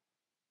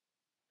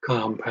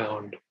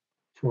compound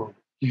for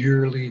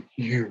yearly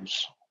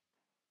use.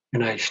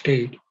 and I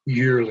state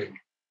yearly,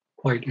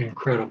 quite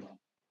incredible.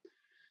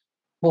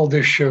 All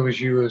this shows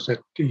you is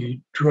that the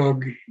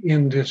drug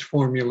in this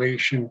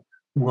formulation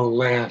will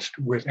last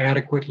with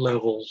adequate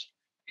levels.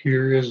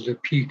 Here is the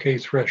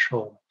PK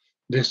threshold.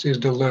 This is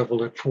the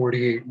level at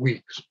 48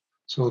 weeks.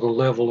 So the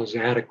level is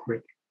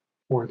adequate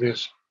for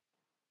this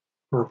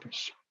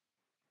purpose.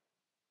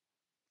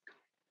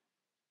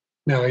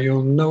 Now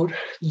you'll note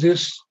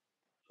this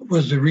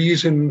was the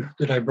reason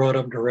that I brought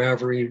up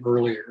doravirine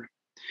earlier.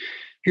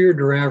 Here,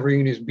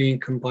 doravirine is being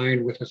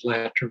combined with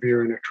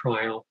islatravir in a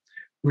trial,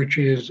 which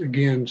is,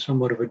 again,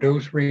 somewhat of a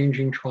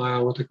dose-ranging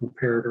trial with a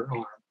comparator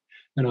arm.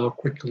 And I'll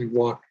quickly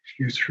walk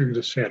you through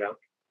the setup.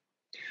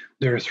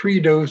 There are 3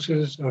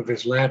 doses of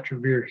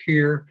islatravir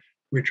here,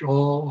 which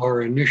all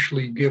are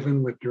initially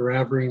given with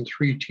doravirine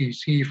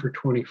 3TC for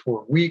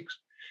 24 weeks.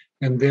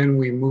 And then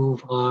we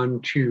move on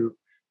to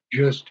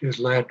just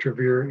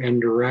islatravir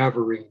and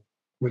doravirine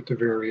with the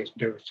various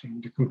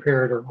dosing. The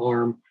comparator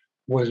arm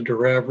was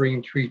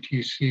doravirine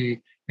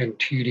 3TC and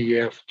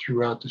TDF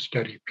throughout the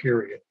study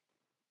period.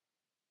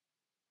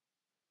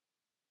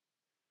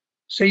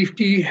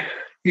 Safety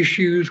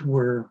issues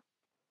were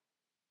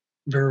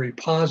very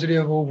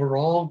positive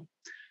overall.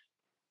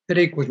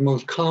 Headache was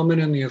most common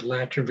in the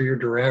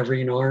islatravir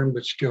doravirine arm,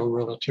 but still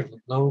relatively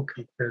low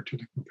compared to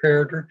the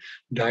comparator.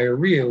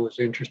 Diarrhea was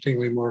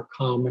interestingly more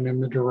common in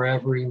the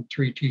doravirine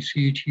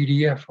 3TC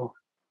TDF arm.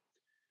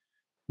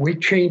 Weight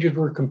changes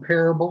were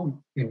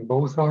comparable in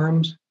both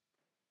arms.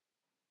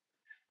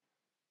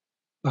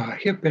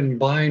 Hip and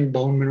bind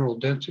bone mineral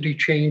density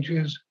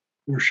changes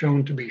were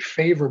shown to be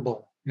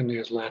favorable in the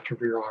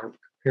islatravir arm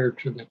compared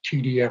to the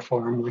TDF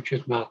arm, which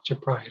is not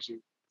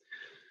surprising.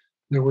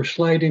 There were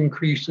slight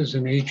increases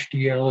in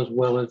HDL as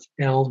well as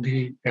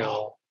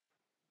LDL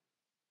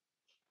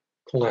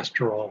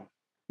cholesterol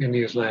in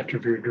the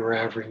islatravir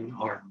doravirine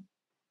arm.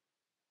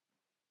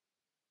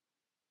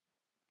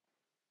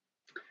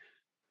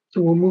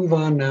 So we'll move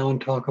on now and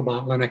talk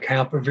about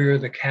lenacapavir,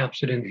 the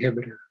capsid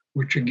inhibitor,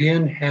 which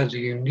again has a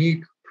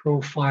unique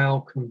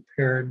profile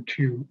compared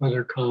to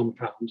other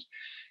compounds.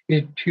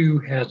 It too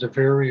has a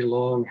very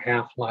long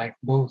half-life,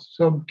 both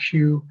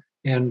sub-Q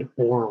and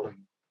orally.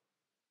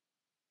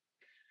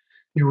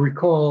 You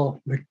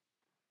recall the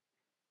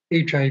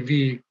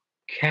HIV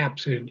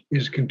capsid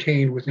is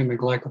contained within the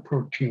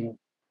glycoprotein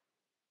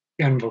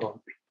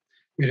envelope.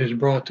 It is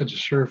brought to the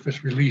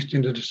surface, released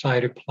into the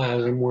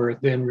cytoplasm, where it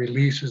then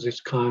releases its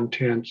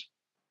contents,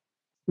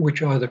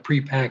 which are the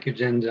prepackaged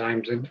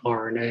enzymes and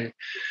RNA,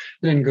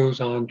 then goes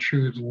on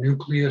through the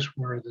nucleus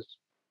where the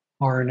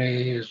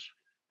RNA is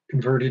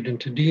converted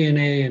into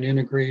DNA and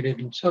integrated,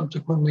 and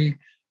subsequently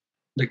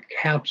the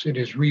capsid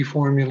is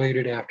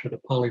reformulated after the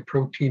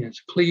polyprotein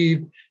is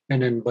cleaved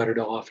and then butted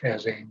off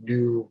as a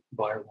new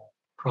viral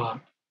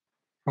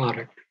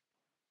product.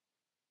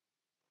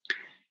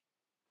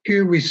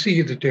 Here we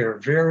see that there are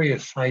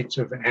various sites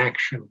of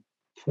action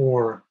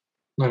for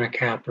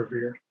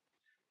lenacapavir.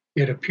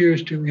 It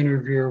appears to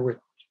interfere with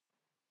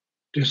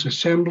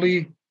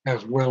disassembly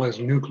as well as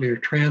nuclear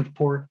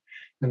transport,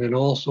 and then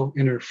also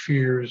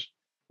interferes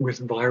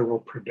with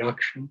viral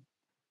production.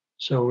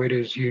 So it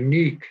is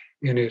unique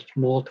in its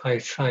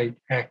multi-site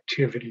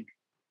activity.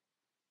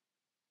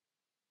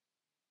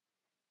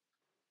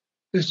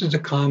 This is a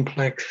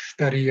complex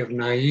study of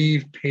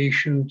naive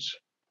patients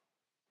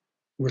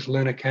with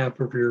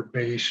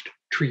lenacapavir-based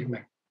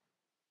treatment.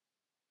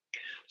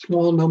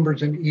 Small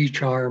numbers in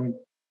each arm.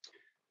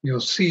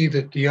 You'll see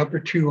that the upper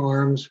 2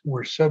 arms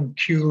were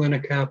sub-Q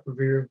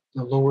lenacapavir.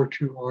 The lower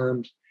 2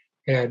 arms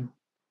had,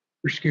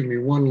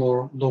 one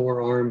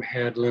lower arm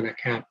had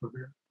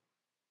lenacapavir.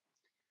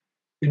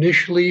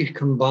 Initially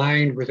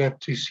combined with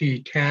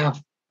FTC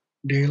TAF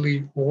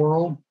daily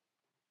oral,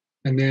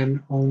 and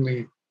then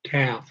only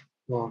TAF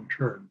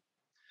long-term.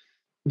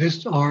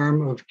 This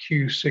arm of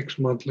Q6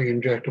 monthly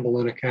injectable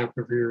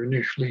lenacapavir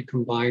initially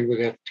combined with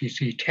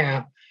FTC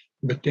TAF,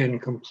 but then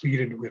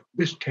completed with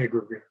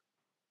bistegravir.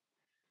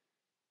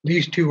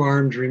 These 2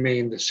 arms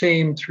remain the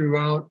same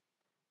throughout,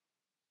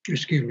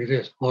 this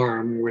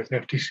arm with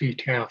FTC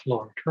TAF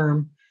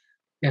long-term,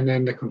 and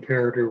then the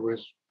comparator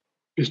was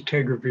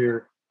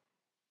bistegravir,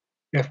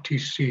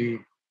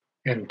 FTC,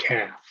 and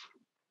TAF.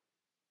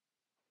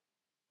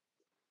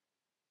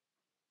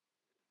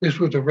 This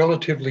was a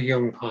relatively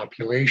young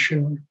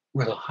population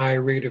with a high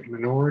rate of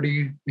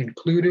minority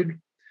included.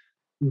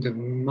 The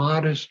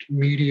modest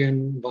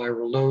median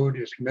viral load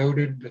is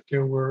noted, but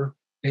there were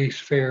a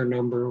fair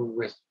number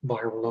with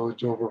viral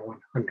loads over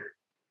 100.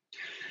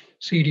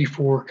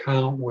 CD4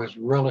 count was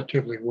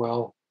relatively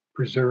well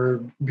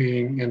preserved,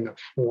 being in the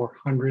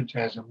 400s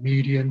as a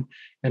median,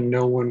 and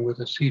no one with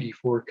a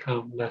CD4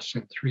 count less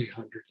than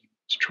 300 in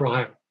this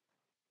trial.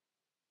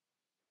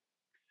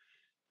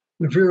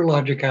 The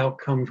virologic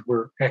outcomes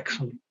were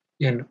excellent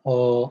in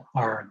all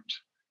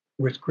arms,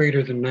 with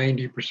greater than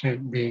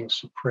 90% being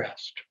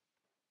suppressed.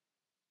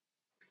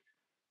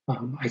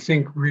 I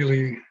think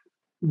really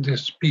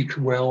this speaks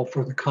well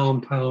for the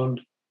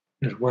compound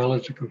as well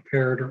as the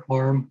comparator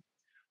arm.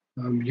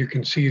 You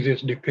can see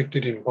this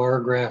depicted in bar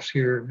graphs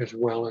here as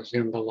well as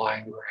in the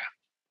line graph.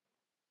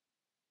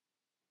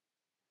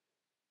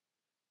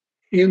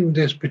 In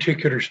this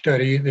particular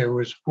study, there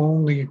was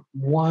only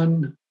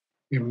one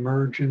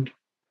emergent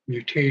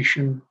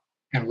mutation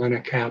and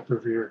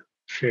lenacapavir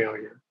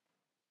failure.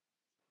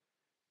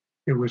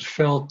 It was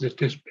felt that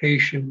this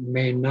patient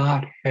may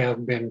not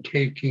have been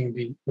taking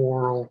the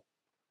oral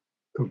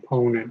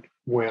component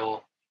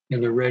well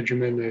in the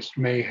regimen. This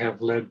may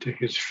have led to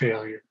his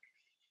failure.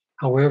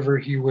 However,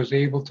 he was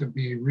able to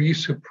be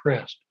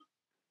resuppressed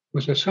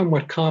with a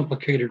somewhat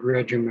complicated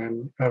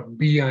regimen of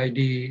BID,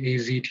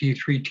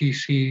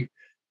 AZT3TC,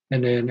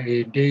 and then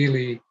a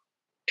daily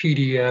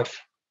TDF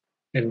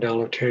and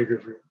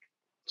dolutegravir.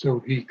 So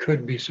he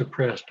could be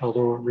suppressed,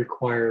 although it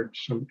required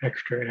some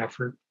extra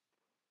effort.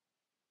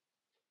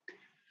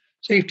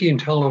 Safety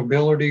and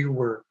tolerability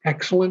were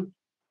excellent.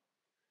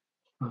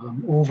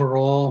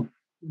 Overall,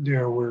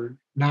 there were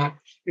not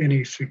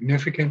any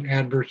significant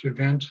adverse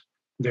events.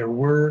 There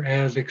were,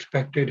 as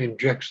expected,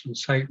 injection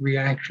site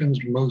reactions.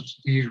 Most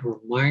of these were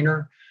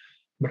minor,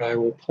 but I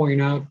will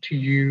point out to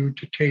you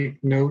to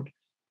take note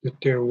that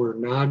there were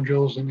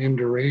nodules and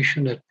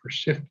induration that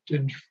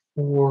persisted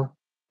for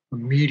a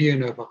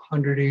median of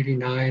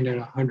 189 and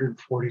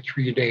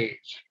 143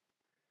 days.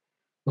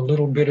 A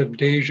little bit of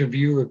deja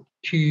vu of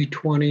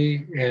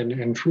T20 and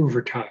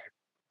enfuvertide.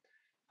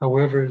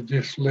 However,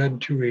 this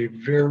led to a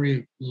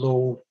very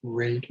low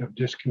rate of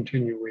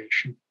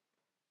discontinuation.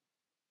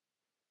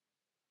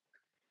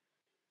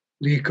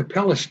 The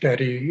Capella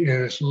study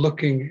is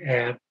looking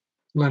at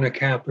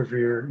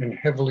lenacapavir in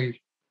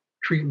heavily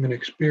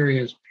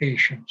treatment-experienced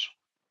patients.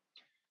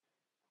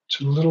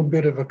 It's a little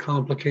bit of a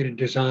complicated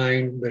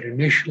design, but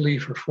initially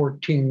for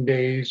 14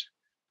 days,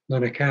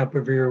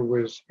 lenacapavir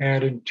was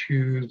added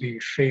to the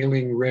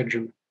failing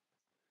regimen.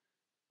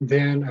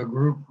 Then a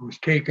group was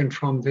taken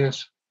from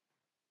this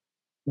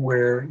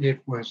where it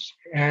was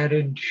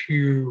added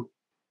to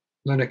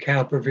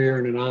lenacapavir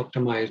in an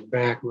optimized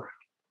background.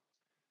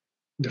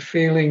 The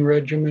failing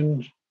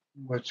regimen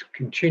was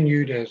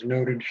continued as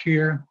noted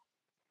here,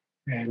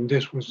 and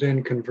this was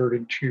then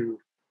converted to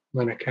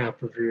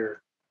lenacapavir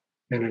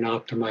in an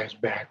optimized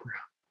background.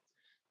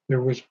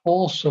 There was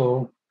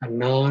also a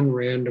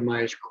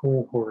non-randomized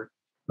cohort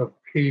of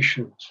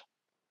patients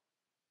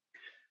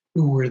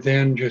who were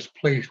then just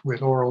placed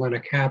with oral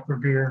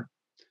lenacapavir,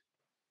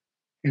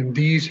 and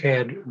these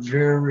had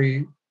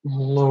very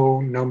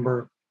low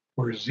number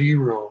or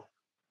zero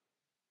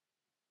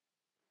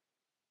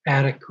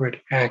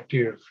adequate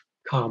active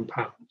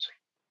compounds.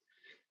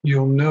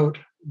 You'll note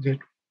that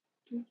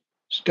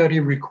study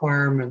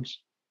requirements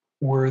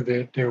were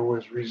that there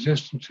was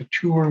resistance to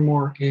 2 or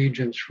more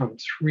agents from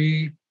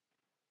 3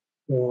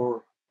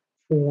 or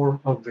 4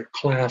 of the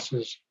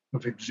classes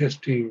of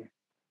existing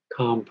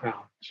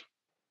compounds.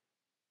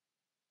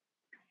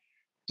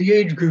 The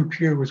age group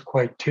here was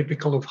quite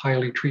typical of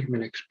highly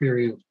treatment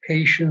experienced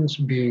patients,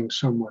 being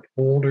somewhat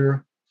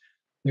older.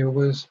 There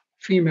was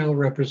female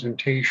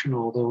representation,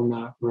 although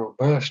not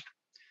robust,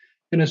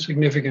 in a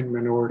significant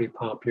minority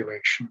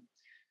population.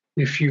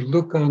 If you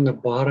look on the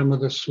bottom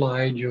of the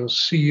slide, you'll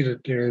see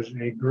that there's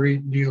a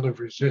great deal of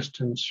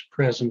resistance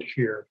present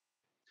here,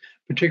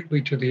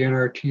 particularly to the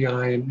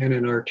NRTI and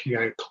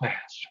NNRTI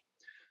class.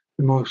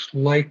 The most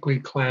likely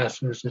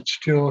classes that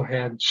still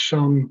had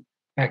some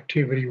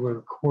activity were,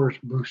 of course,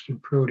 boosted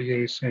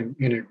protease and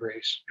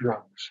integrase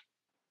drugs.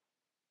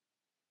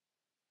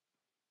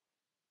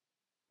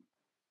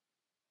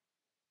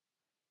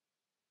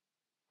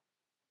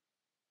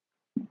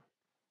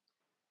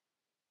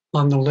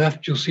 On the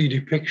left, you'll see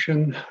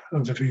depiction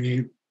of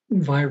the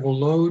viral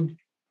load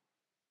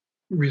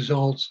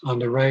results. On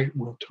the right,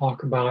 we'll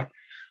talk about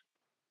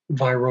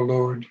viral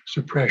load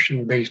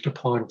suppression based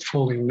upon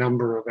fully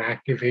number of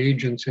active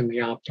agents in the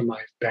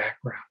optimized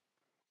background.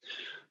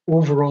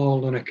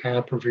 Overall,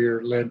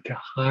 lenacapavir led to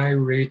high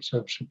rates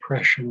of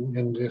suppression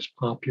in this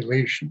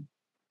population.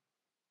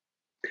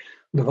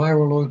 The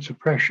viral load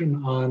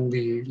suppression on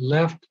the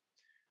left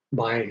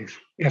by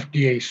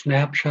FDA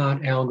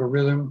snapshot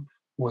algorithm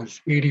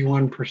was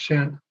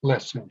 81%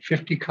 less than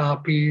 50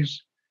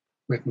 copies,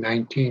 with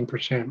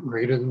 19%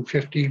 greater than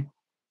 50,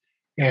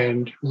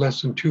 and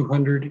less than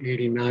 200,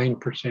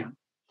 89%.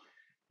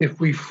 If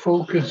we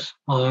focus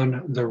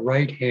on the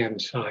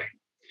right-hand side,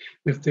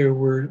 if there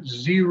were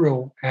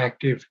 0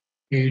 active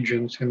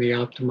agents in the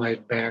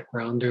optimized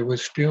background, there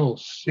was still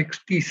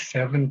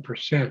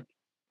 67%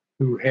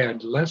 who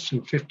had less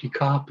than 50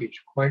 copies,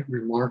 quite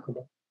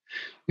remarkable.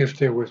 If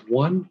there was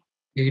 1,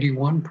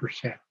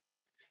 81%.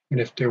 And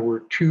if there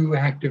were 2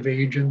 active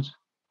agents,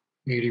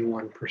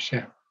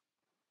 81%.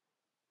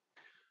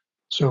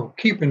 So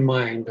keep in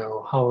mind,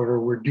 though, however,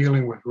 we're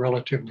dealing with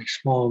relatively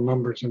small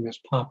numbers in this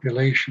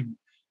population.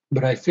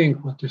 But I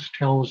think what this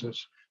tells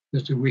us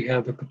is that we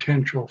have the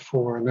potential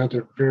for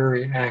another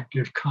very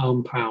active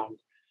compound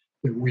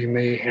that we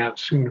may have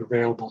soon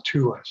available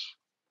to us.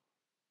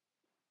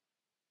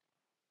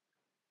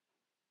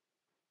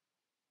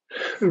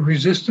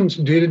 Resistance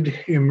did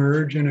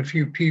emerge in a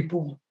few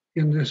people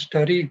in this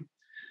study.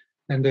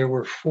 and there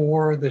were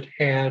 4 that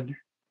had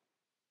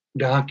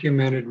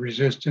documented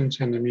resistance,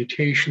 and the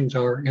mutations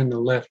are in the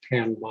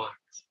left-hand box.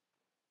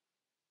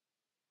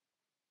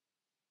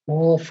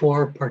 All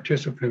 4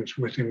 participants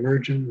with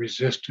emergent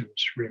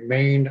resistance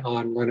remained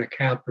on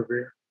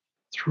lenacapavir.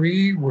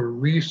 3 were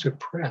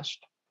resuppressed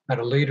at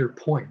a later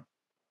point,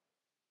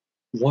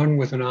 1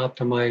 with an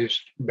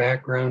optimized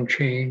background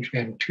change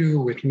and 2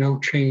 with no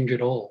change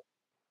at all.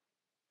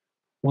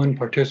 1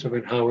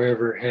 participant,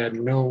 however, had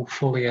no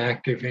fully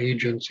active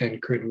agents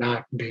and could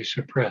not be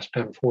suppressed,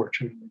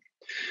 unfortunately.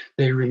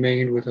 They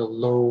remained with a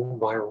low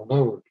viral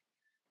load.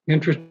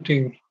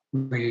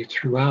 Interestingly,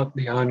 throughout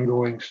the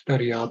ongoing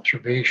study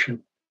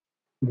observation,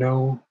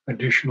 no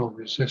additional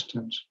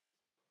resistance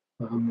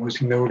was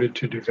noted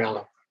to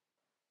develop.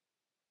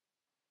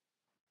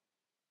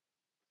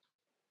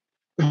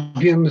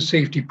 Again, the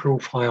safety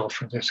profile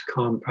for this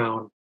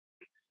compound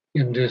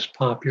in this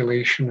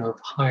population of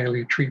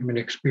highly treatment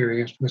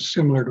experienced was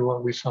similar to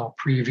what we saw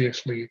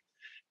previously.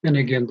 And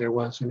again, there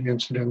was an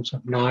incidence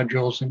of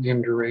nodules and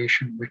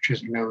induration, which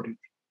is noted.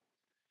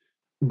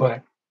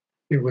 But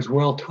it was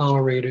well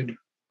tolerated,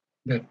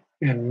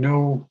 and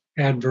no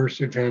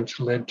adverse events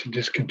led to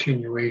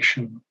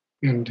discontinuation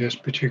in this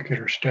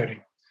particular study.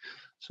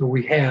 So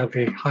we have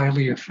a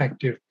highly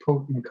effective,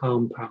 potent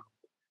compound.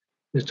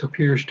 This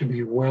appears to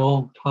be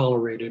well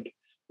tolerated.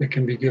 That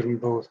can be given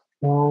both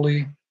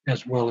orally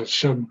as well as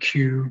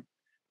sub-Q,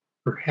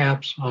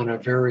 perhaps on a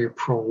very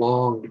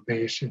prolonged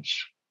basis.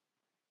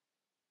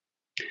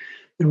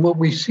 And what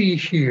we see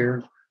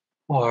here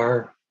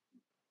are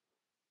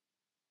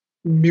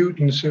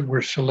mutants that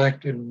were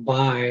selected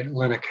by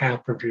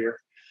lenacapavir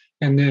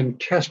and then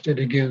tested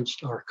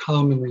against our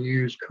commonly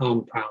used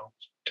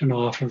compounds,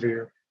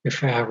 tenofovir,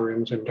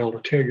 efavirenz, and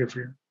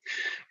dolutegravir.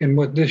 And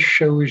what this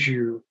shows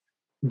you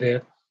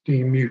that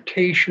the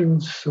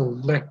mutations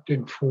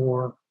selected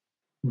for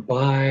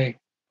by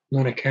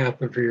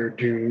lenacapavir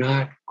do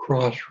not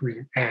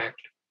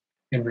cross-react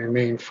and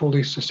remain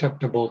fully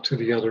susceptible to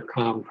the other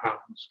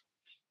compounds,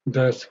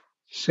 thus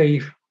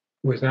safe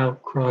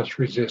without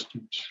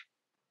cross-resistance.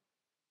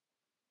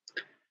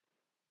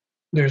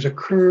 There's a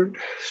current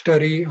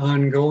study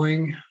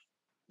ongoing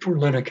for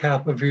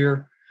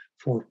lenacapavir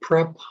for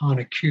PrEP on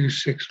a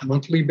Q6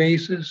 monthly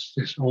basis.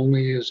 This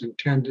only is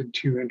intended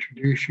to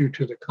introduce you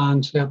to the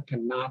concept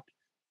and not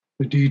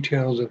the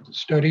details of the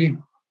study.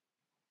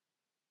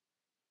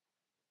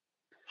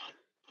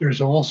 There's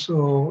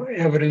also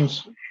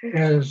evidence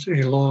as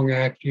a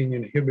long-acting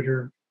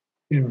inhibitor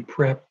in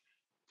PrEP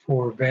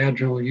for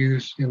vaginal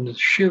use in the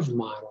SHIV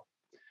model.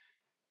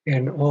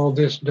 And all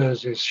this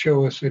does is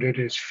show us that it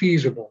is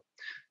feasible.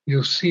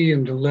 You'll see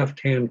in the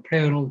left-hand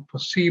panel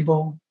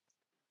placebo,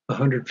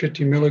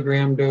 150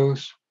 milligram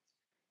dose,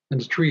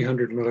 and the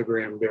 300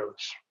 milligram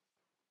dose.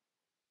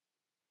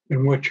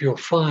 And what you'll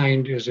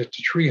find is that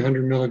the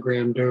 300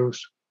 milligram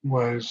dose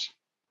was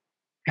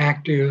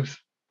active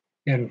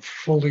and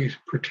fully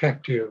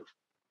protective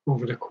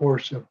over the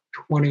course of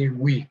 20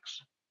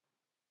 weeks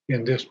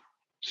in this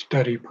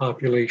study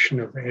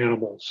population of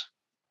animals.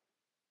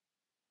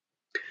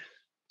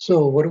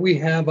 So what do we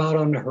have out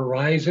on the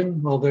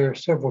horizon? Well, there are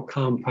several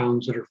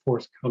compounds that are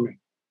forthcoming.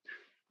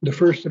 The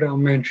first that I'll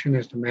mention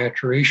is the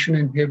maturation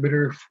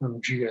inhibitor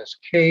from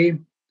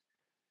GSK.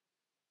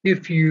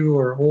 If you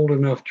are old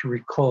enough to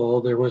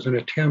recall, there was an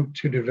attempt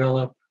to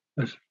develop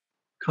a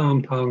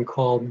compound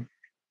called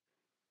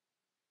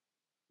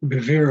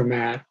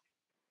beviramat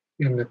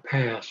in the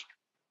past.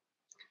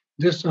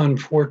 This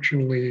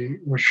unfortunately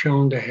was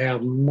shown to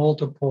have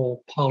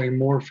multiple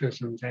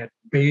polymorphisms at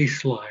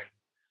baseline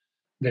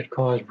that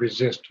caused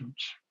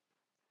resistance.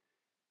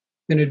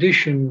 In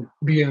addition,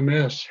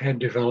 BMS had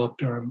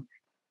developed a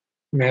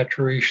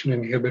maturation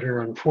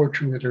inhibitor,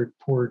 unfortunately, with their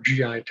poor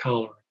GI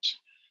tolerance.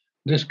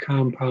 This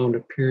compound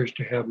appears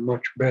to have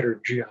much better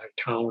GI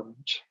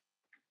tolerance.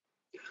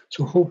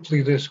 So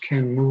hopefully this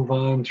can move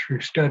on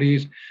through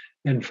studies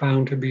and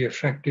found to be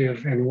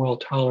effective and well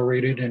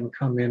tolerated and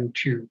come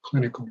into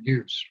clinical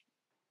use.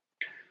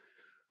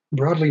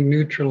 Broadly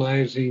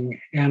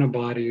neutralizing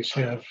antibodies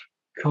have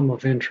come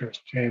of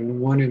interest, and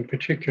one in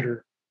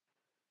particular,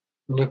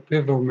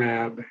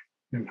 lipivomab,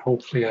 and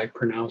hopefully I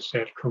pronounced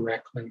that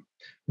correctly.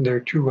 And there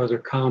are 2 other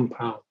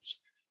compounds,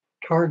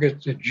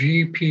 targets the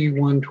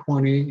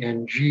GP120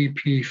 and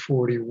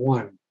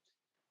GP41.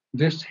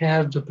 This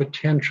has the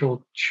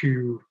potential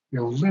to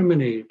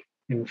eliminate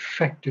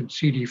infected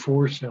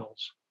CD4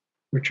 cells,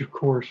 which of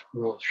course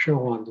will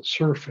show on the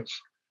surface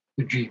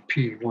the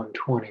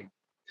GP120.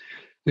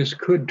 This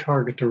could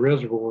target the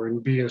reservoir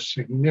and be a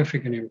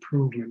significant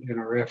improvement in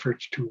our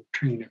efforts to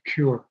obtain a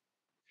cure.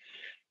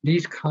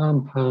 These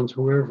compounds,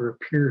 however,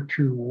 appear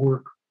to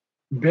work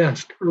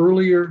best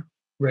earlier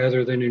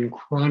rather than in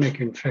chronic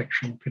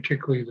infection,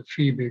 particularly the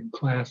Febig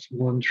class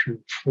 1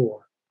 through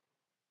 4.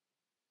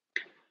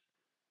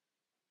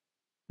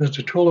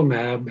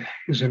 Zitolimab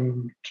is a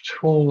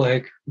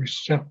toll-like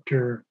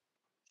receptor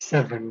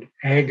 7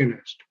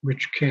 agonist,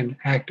 which can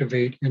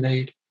activate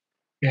innate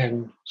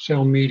and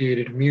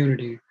cell-mediated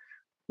immunity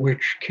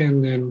which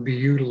can then be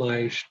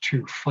utilized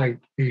to fight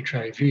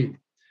HIV.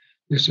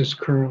 This is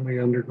currently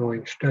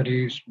undergoing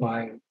studies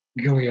by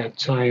Gilead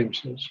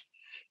Sciences.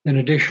 An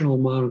additional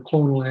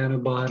monoclonal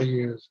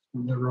antibody is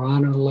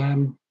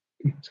leronlimab,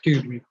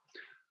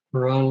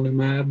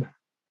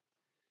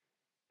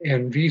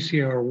 and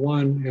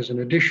VCR1 is an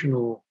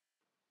additional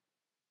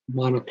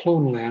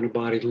monoclonal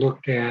antibody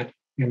looked at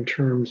in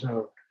terms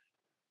of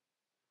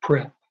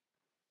PrEP.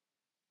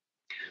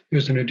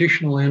 There's an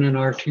additional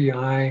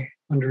NNRTI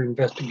under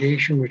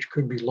investigation, which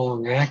could be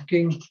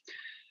long-acting,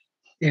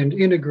 and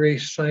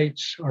integrase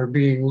sites are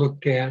being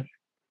looked at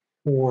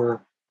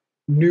for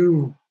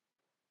new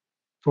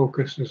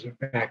focuses of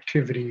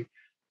activity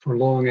for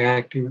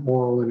long-acting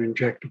oral and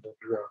injectable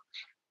drugs.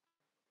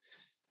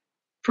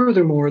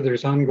 Furthermore,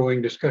 there's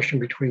ongoing discussion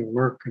between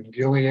Merck and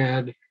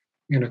Gilead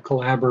in a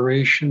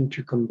collaboration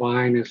to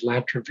combine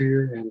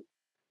islatravir and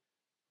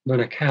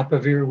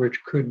lenacapavir,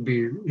 which could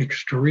be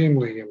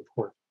extremely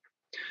important.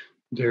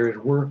 There is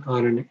work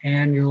on an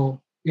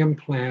annual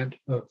implant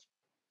of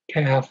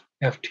TAF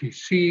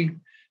FTC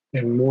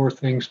and more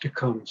things to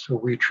come. So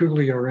we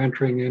truly are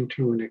entering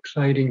into an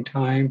exciting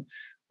time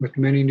with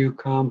many new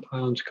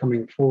compounds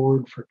coming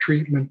forward for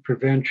treatment,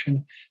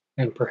 prevention,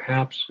 and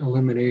perhaps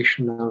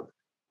elimination of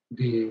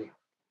the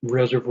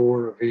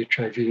reservoir of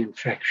HIV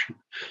infection.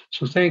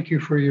 So thank you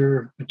for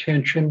your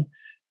attention,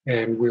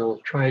 and we'll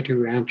try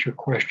to answer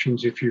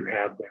questions if you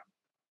have them.